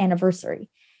year anniversary.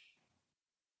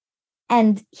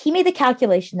 And he made the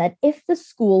calculation that if the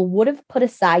school would have put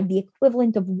aside the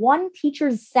equivalent of one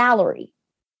teacher's salary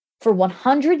for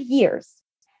 100 years,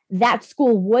 that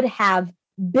school would have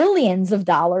billions of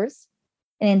dollars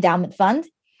in endowment fund,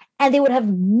 and they would have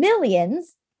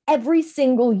millions every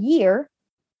single year,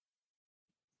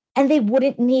 and they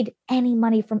wouldn't need any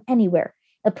money from anywhere.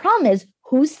 The problem is,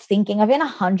 who's thinking of in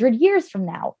 100 years from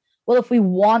now? Well, if we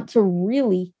want to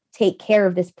really take care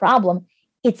of this problem,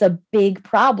 it's a big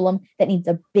problem that needs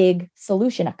a big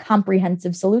solution, a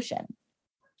comprehensive solution.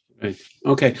 Right.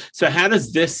 Okay. So how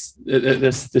does this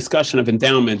discussion of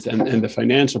endowments and the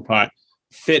financial part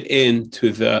fit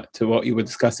into to what you were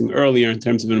discussing earlier in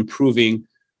terms of improving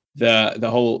the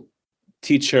whole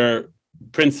teacher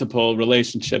principal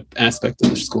relationship aspect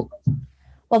of the school.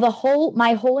 Well,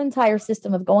 my whole entire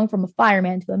system of going from a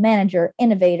fireman to a manager,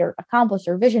 innovator,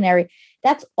 accomplisher, visionary,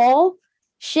 that's all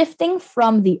shifting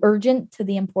from the urgent to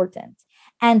the important.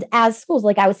 And as schools,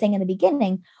 like I was saying in the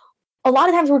beginning, a lot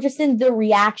of times we're just in the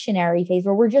reactionary phase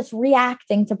where we're just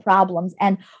reacting to problems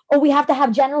and, oh, we have to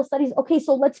have general studies. Okay,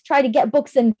 so let's try to get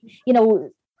books and,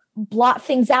 blot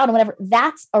things out and whatever.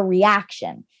 That's a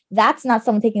reaction. That's not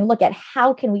someone taking a look at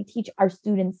how can we teach our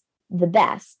students the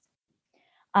best.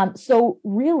 So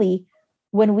really,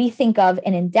 when we think of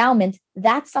an endowment,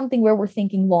 that's something where we're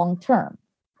thinking long-term.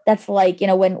 That's like,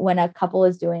 when a couple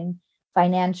is doing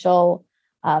financial,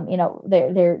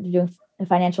 they're doing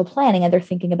financial planning and they're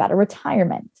thinking about a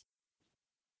retirement.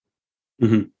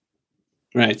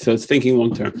 Mm-hmm. Right. So it's thinking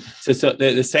long-term. So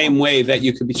the same way that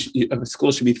a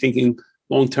school should be thinking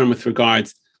long-term with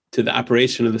regards to the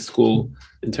operation of the school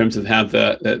in terms of how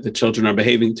the children are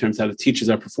behaving, in terms of how the teachers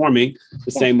are performing,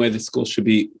 the same way the school should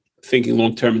be thinking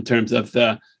long-term in terms of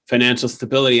the financial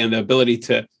stability and the ability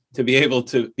to be able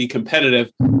to be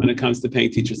competitive when it comes to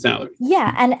paying teacher salaries.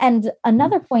 Yeah. And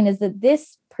another point is that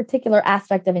this particular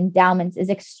aspect of endowments is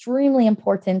extremely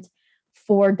important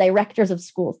for directors of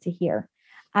schools to hear.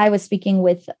 I was speaking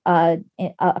with a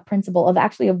principal of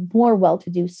actually a more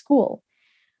well-to-do school.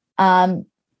 And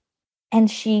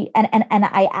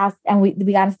I asked, and we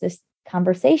got into this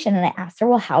conversation, and I asked her,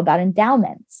 well, how about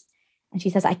endowments? And she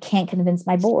says, I can't convince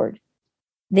my board.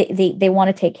 They want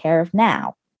to take care of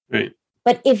now. Right.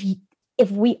 But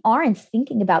if we aren't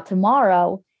thinking about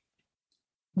tomorrow,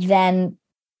 then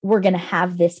we're going to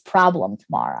have this problem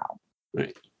tomorrow.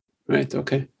 Right. Right.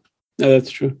 Okay. No, that's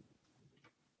true.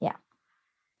 Yeah.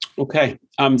 Okay.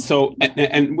 So,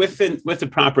 and with the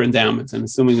proper endowments, and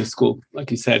assuming the school,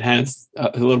 like you said, has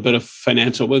a little bit of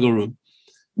financial wiggle room,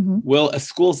 mm-hmm. will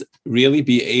schools really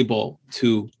be able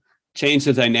to change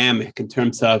the dynamic in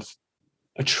terms of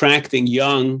attracting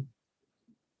young,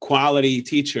 quality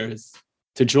teachers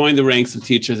to join the ranks of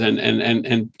teachers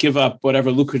and give up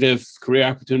whatever lucrative career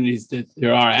opportunities that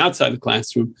there are outside the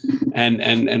classroom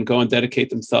and go and dedicate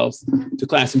themselves to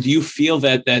classroom? Do you feel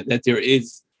that there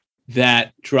is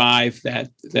that drive, that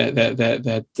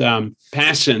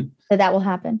passion that will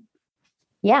happen?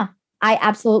 Yeah, I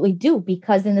absolutely do.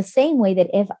 Because in the same way that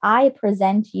if I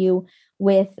present you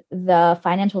with the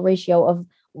financial ratio of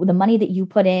the money that you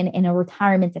put in a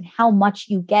retirement and how much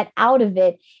you get out of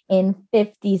it in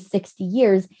 50, 60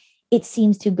 years, it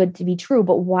seems too good to be true.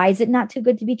 But why is it not too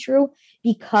good to be true?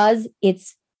 Because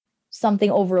it's something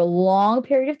over a long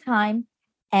period of time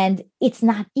and it's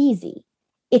not easy.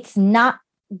 It's not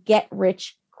get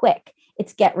rich quick.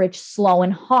 It's get rich slow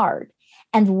and hard.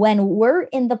 And when we're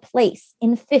in the place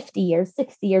in 50 years,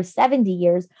 60 years, 70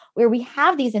 years, where we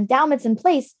have these endowments in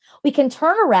place, we can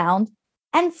turn around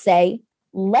and say,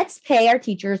 let's pay our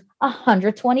teachers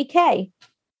 $120K,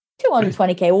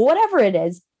 $220K, whatever it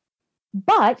is.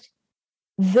 But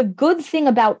the good thing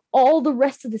about all the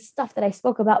rest of the stuff that I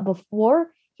spoke about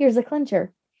before, here's a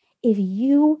clincher. If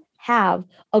you have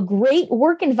a great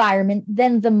work environment,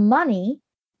 then the money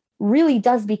really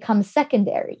does become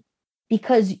secondary,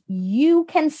 because you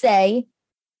can say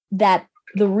that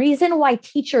the reason why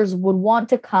teachers would want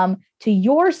to come to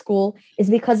your school is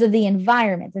because of the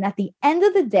environment. And at the end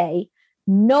of the day,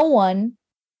 no one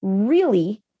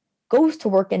really goes to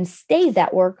work and stays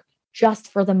at work just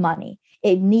for the money.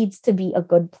 It needs to be a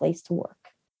good place to work.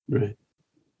 Right.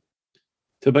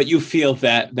 So, but you feel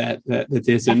that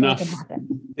there's enough,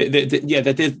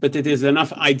 that there's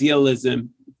enough idealism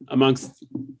amongst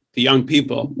the young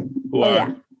people who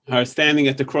are standing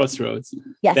at the crossroads.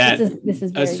 Yes, that this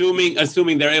is very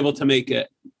assuming they're able to make it,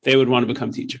 they would want to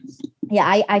become teachers. Yeah,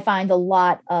 I find a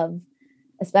lot of,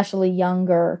 especially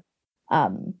younger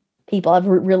people, have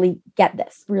really get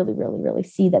this, really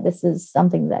see that this is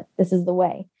something that this is the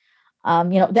way.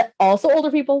 That also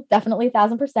older people, definitely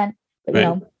 1,000%. But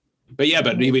right.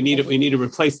 But we need to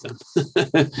replace them.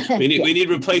 we need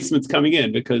replacements coming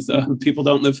in because people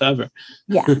don't live forever.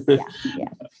 Yeah.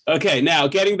 Okay, now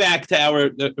getting back to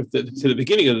the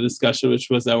beginning of the discussion, which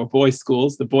was our boys'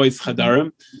 schools, the boys'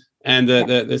 chadarim, and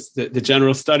the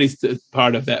general studies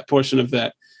part of that portion of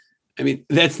that. I mean,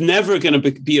 that's never going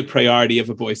to be a priority of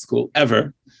a boys' school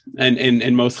ever, and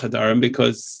in most chadarim,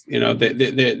 because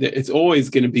it's always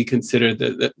going to be considered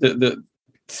the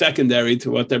secondary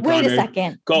to what their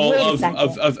primary goal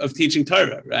of teaching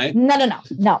Torah, right?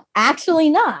 No, actually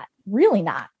not. Really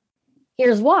not.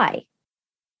 Here's why.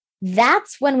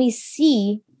 That's when we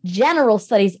see general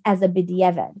studies as a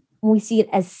b'diavad, when we see it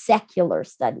as secular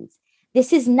studies.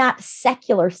 This is not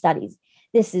secular studies.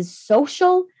 This is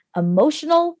social,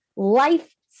 emotional,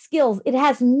 life skills. It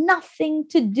has nothing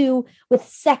to do with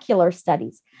secular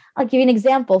studies. I'll give you an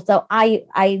example. So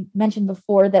I mentioned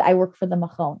before that I work for the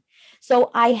Machon.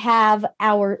 So I have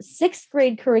our 6th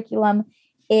grade curriculum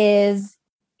is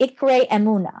Ikrei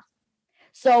Emuna.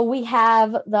 So we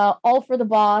have the All for the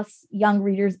Boss Young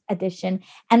Readers Edition,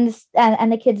 and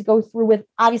the kids go through with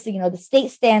obviously, the state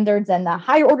standards and the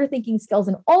higher order thinking skills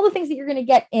and all the things that you're going to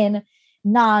get in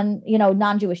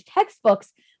non-Jewish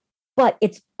textbooks, but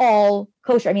it's all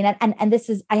kosher. I mean, and this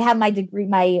is, I have my degree,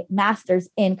 my master's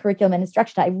in curriculum and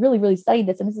instruction. I really, really studied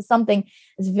this, and this is something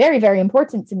that's very, very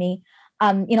important to me.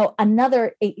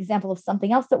 Another example of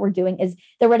something else that we're doing is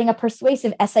they're writing a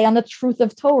persuasive essay on the truth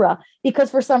of Torah, because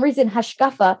for some reason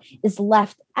hashkafa is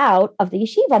left out of the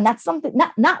yeshiva, and that's something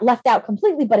not left out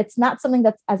completely, but it's not something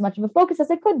that's as much of a focus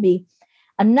as it could be.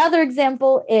 Another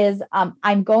example is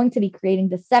I'm going to be creating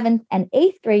the 7th and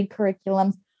 8th grade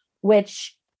curriculums,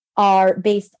 which are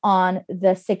based on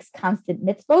the 6 constant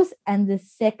mitzvos and the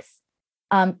 6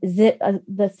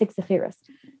 zechiros.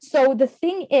 So the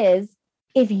thing is,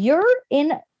 if you're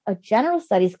in a general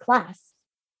studies class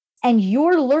and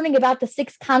you're learning about the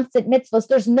 6 constant mitzvos,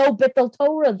 there's no bittul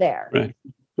Torah there. Right.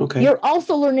 Okay. You're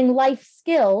also learning life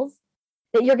skills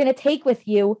that you're going to take with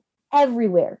you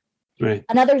everywhere. Right.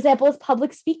 Another example is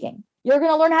public speaking. You're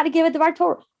going to learn how to give a Dvar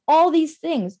Torah, all these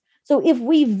things. So if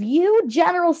we view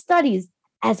general studies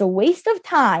as a waste of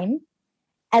time,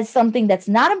 as something that's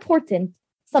not important,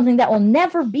 something that will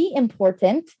never be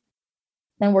important,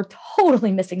 then we're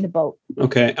totally missing the boat.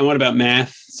 Okay. And what about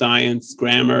math, science,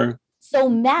 grammar? So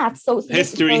math,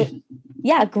 history.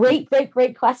 Yeah, great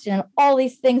question. And all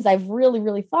these things I've really,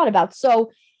 really thought about.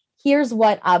 So here's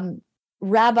what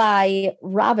Rabbi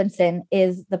Robinson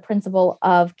is the principal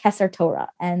of Keser Torah.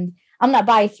 And I'm not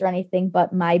biased or anything,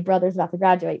 but my brother's about to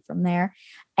graduate from there.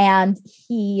 And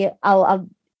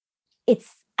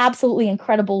it's absolutely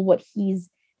incredible what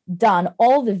he's done.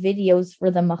 All the videos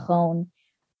for the Machon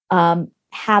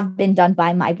have been done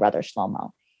by my brother Shlomo,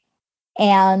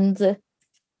 and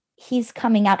he's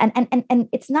coming out and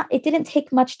it didn't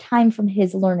take much time from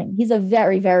his learning. He's a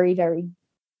very, very, very,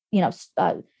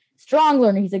 strong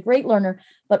learner. He's a great learner,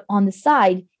 but on the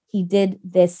side, he did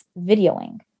this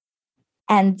videoing.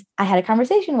 And I had a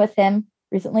conversation with him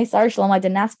recently. Sorry, Shlomo, I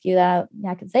didn't ask you that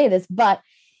I could say this, but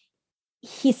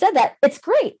he said that it's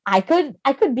great. I could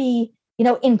be,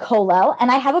 in Kollel,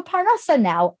 and I have a parnasa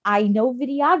now. I know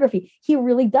videography. He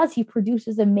really does. He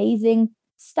produces amazing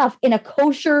stuff in a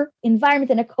kosher environment,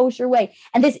 in a kosher way.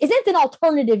 And this isn't an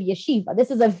alternative yeshiva.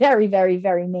 This is a very, very,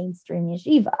 very mainstream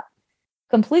yeshiva,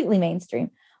 completely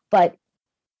mainstream. But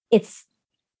it's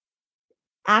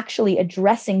actually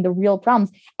addressing the real problems.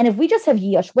 And if we just have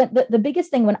Yush, the biggest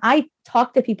thing when I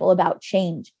talk to people about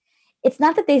change, it's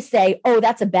not that they say, oh,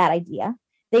 that's a bad idea.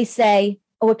 They say,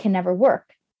 oh, it can never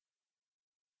work.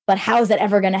 But how is that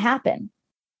ever going to happen?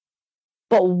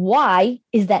 But why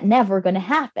is that never going to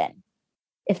happen?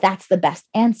 If that's the best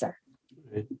answer,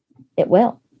 right. It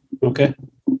will. Okay.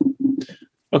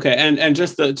 And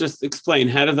just explain,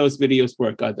 how do those videos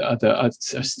work? Are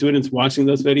students watching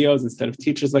those videos instead of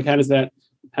teachers? Like, how does that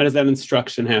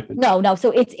instruction happen? No.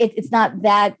 So it's not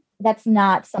that. That's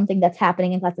not something that's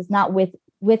happening in class. It's not with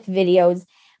videos,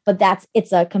 but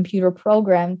it's a computer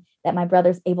program that my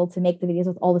brother's able to make the videos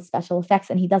with all the special effects,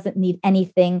 and he doesn't need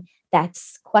anything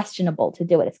that's questionable to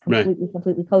do it. It's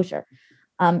completely kosher.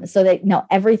 So that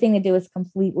everything they do is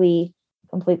completely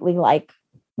like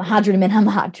Mahadran min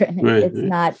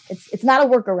Hamahadran. It's not a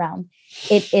workaround.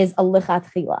 It is a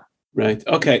lichatchila. Right.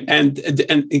 Okay. And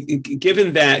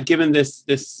given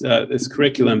this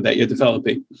curriculum that you're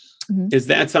developing, mm-hmm. Is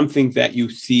that something that you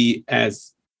see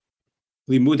as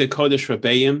Limudei Kodesh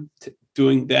Rabbeim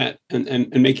doing that and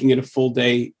making it a full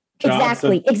day job?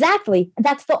 Exactly.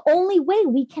 That's the only way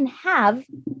we can have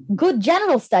good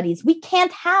general studies. We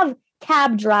can't have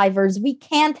cab drivers. We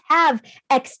can't have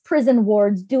ex-prison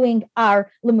wards doing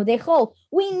our Limudei Chol.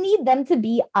 We need them to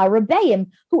be our Rebbeim,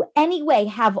 who anyway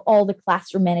have all the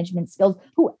classroom management skills,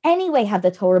 who anyway have the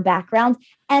Torah background.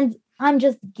 And I'm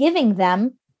just giving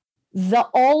them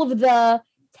all of the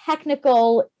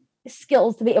technical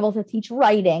skills to be able to teach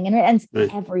writing and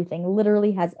right. Everything,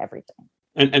 literally has everything.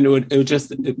 And it would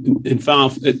just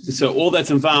involve, so all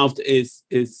that's involved is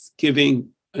giving,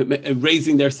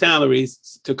 raising their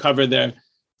salaries to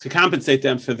compensate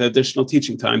them for the additional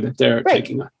teaching time that they're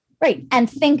taking on. Right. And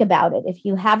think about it. If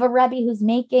you have a Rebbe who's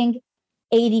making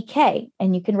 $80K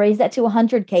and you can raise that to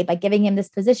 $100K by giving him this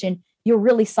position, you're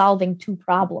really solving two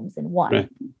problems in one.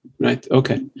 Right.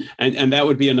 Okay. And that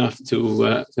would be enough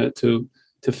to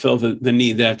fill the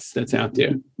need that's out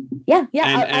there. Yeah.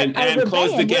 And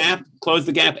close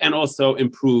the gap and also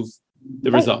improve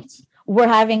the results. We're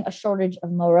having a shortage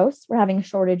of moros. We're having a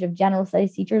shortage of general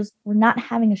studies teachers. We're not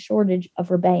having a shortage of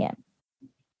rebbeim.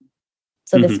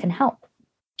 So this can help.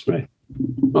 Right.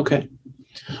 Okay.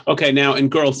 Now in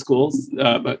girls' schools,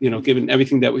 given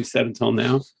everything that we've said until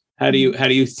now, how do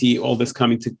you see all this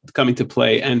coming to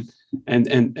play and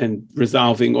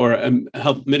resolving or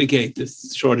help mitigate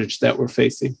this shortage that we're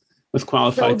facing with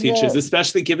qualified teachers,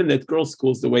 especially given that girls'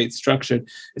 schools, the way it's structured,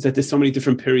 is that there's so many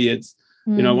different periods.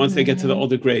 Once they get to the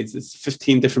older grades, it's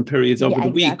 15 different periods over the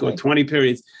week or 20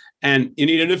 periods. And you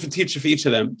need a different teacher for each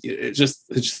of them. It's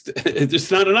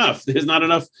just not enough. There's not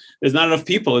enough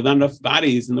people, there's not enough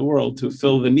bodies in the world to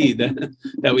fill the need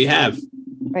that we have.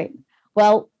 Right.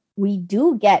 Well, we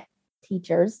do get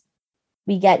teachers.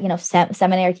 We get,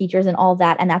 seminary teachers and all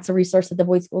that. And that's a resource that the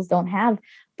boys' schools don't have.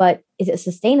 But is it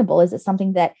sustainable? Is it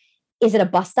something is it a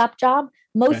bus stop job?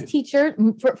 Most teachers,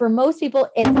 for most people,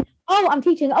 it's, I'm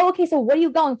teaching. Oh, okay. So what are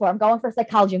you going for? I'm going for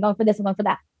psychology. I'm going for this. I'm going for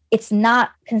that. It's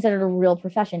not considered a real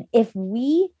profession. If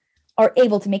we are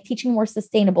able to make teaching more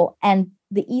sustainable, and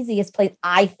the easiest place,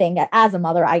 I think, as a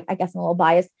mother, I guess I'm a little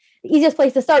biased, the easiest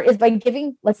place to start is by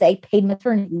giving, let's say, paid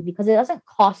maternity leave, because it doesn't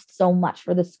cost so much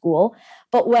for the school.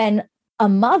 But when a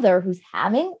mother who's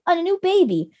having a new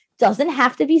baby doesn't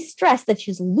have to be stressed that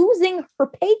she's losing her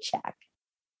paycheck,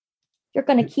 you're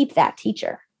going to keep that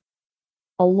teacher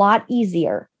a lot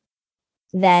easier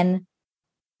than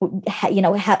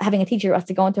having a teacher who has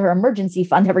to go into her emergency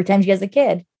fund every time she has a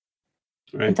kid.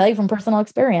 Right. I can tell you from personal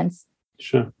experience.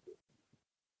 Sure.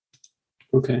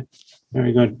 Okay.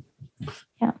 Very good.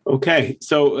 Yeah. Okay.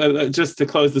 So just to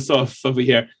close this off over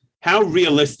here, how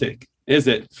realistic is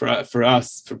it for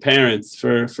us, for parents,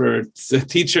 for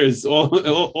teachers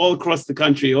all across the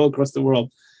country, all across the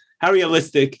world? How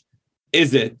realistic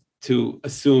is it to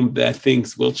assume that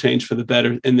things will change for the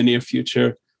better in the near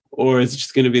future? Or is it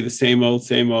just going to be the same old,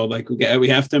 like we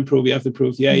have to improve,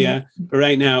 Yeah. But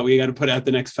right now we got to put out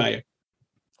the next fire.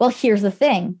 Well, here's the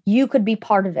thing. You could be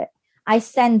part of it. I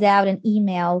send out an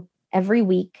email every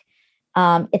week.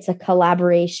 It's a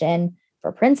collaboration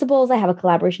for principals. I have a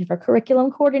collaboration for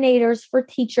curriculum coordinators, for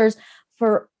teachers,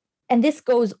 and this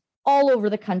goes all over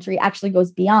the country, actually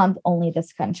goes beyond only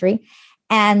this country.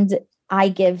 And I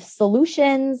give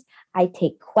solutions. I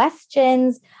take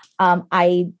questions.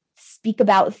 I speak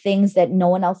about things that no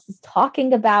one else is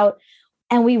talking about.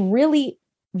 And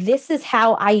this is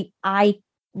how I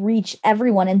reach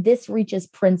everyone. And this reaches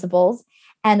principals,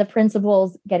 and the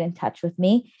principals get in touch with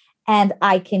me, and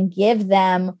I can give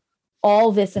them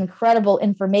all this incredible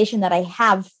information that I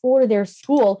have for their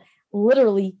school.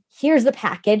 Literally, here's the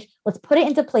package. Let's put it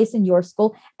into place in your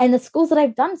school. And the schools that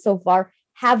I've done so far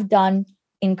have done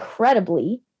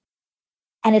incredibly,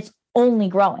 and it's only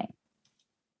growing.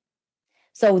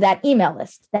 So that email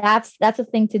list, that's a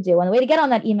thing to do. And the way to get on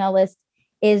that email list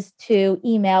is to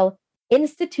email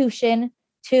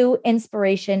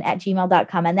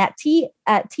institution2inspiration@gmail.com. And that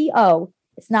TO,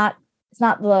 it's not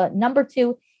the number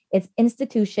 2, it's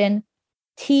institution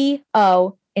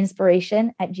TO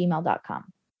inspiration@gmail.com.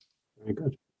 Very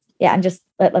good. Yeah. And just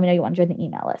let me know you want to join the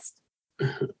email list.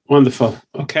 Wonderful.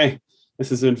 Okay. This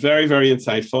has been very, very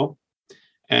insightful.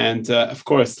 And of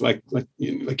course, like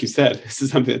you said, this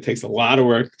is something that takes a lot of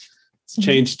work. It's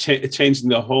changing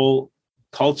the whole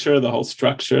culture, the whole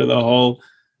structure, the whole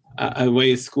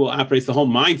way school operates, the whole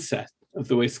mindset of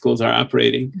the way schools are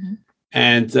operating. Mm-hmm.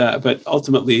 And but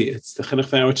ultimately, it's the chinuch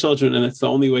for our children, and it's the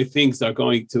only way things are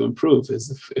going to improve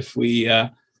is if we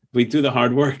do the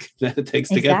hard work that it takes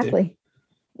to get there.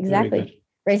 Exactly.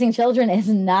 Raising children is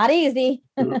not easy.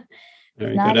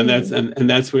 Very good, and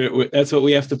that's what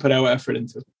we have to put our effort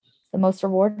into. The most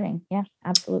rewarding, yeah,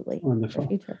 absolutely. Wonderful.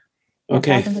 Yeah,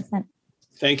 okay, 1,000%.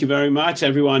 Thank you very much,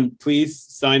 everyone. Please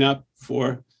sign up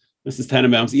for Mrs.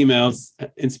 Tenenbaum's emails.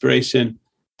 Institution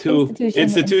to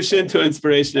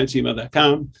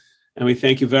inspiration@gmail.com. And we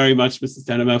thank you very much, Mrs.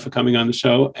 Tenenbaum, for coming on the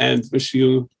show, and wish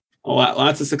you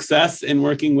lots of success in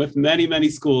working with many, many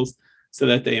schools so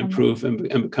that they improve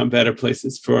and become better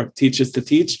places for teachers to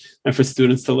teach and for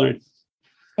students to learn.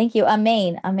 Thank you.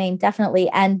 Amen. Definitely.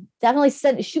 And definitely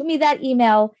shoot me that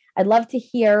email. I'd love to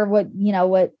hear what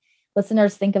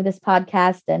listeners think of this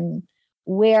podcast and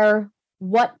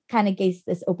what kind of gates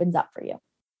this opens up for you.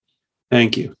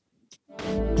 Thank you.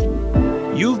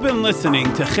 You've been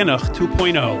listening to Chinuch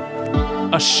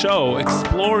 2.0, a show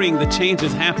exploring the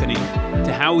changes happening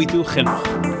to how we do Chinuch.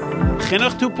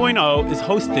 Chinuch 2.0 is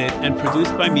hosted and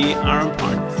produced by me, Aaron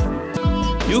Parnas.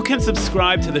 You can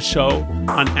subscribe to the show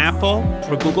on Apple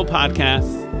or Google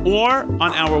Podcasts or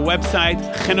on our website,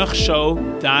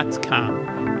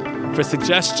 chinuchshow.com. For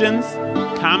suggestions,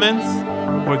 comments,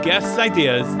 or guest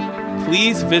ideas,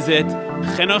 please visit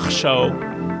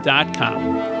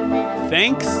chinuchshow.com.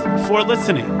 Thanks for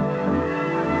listening.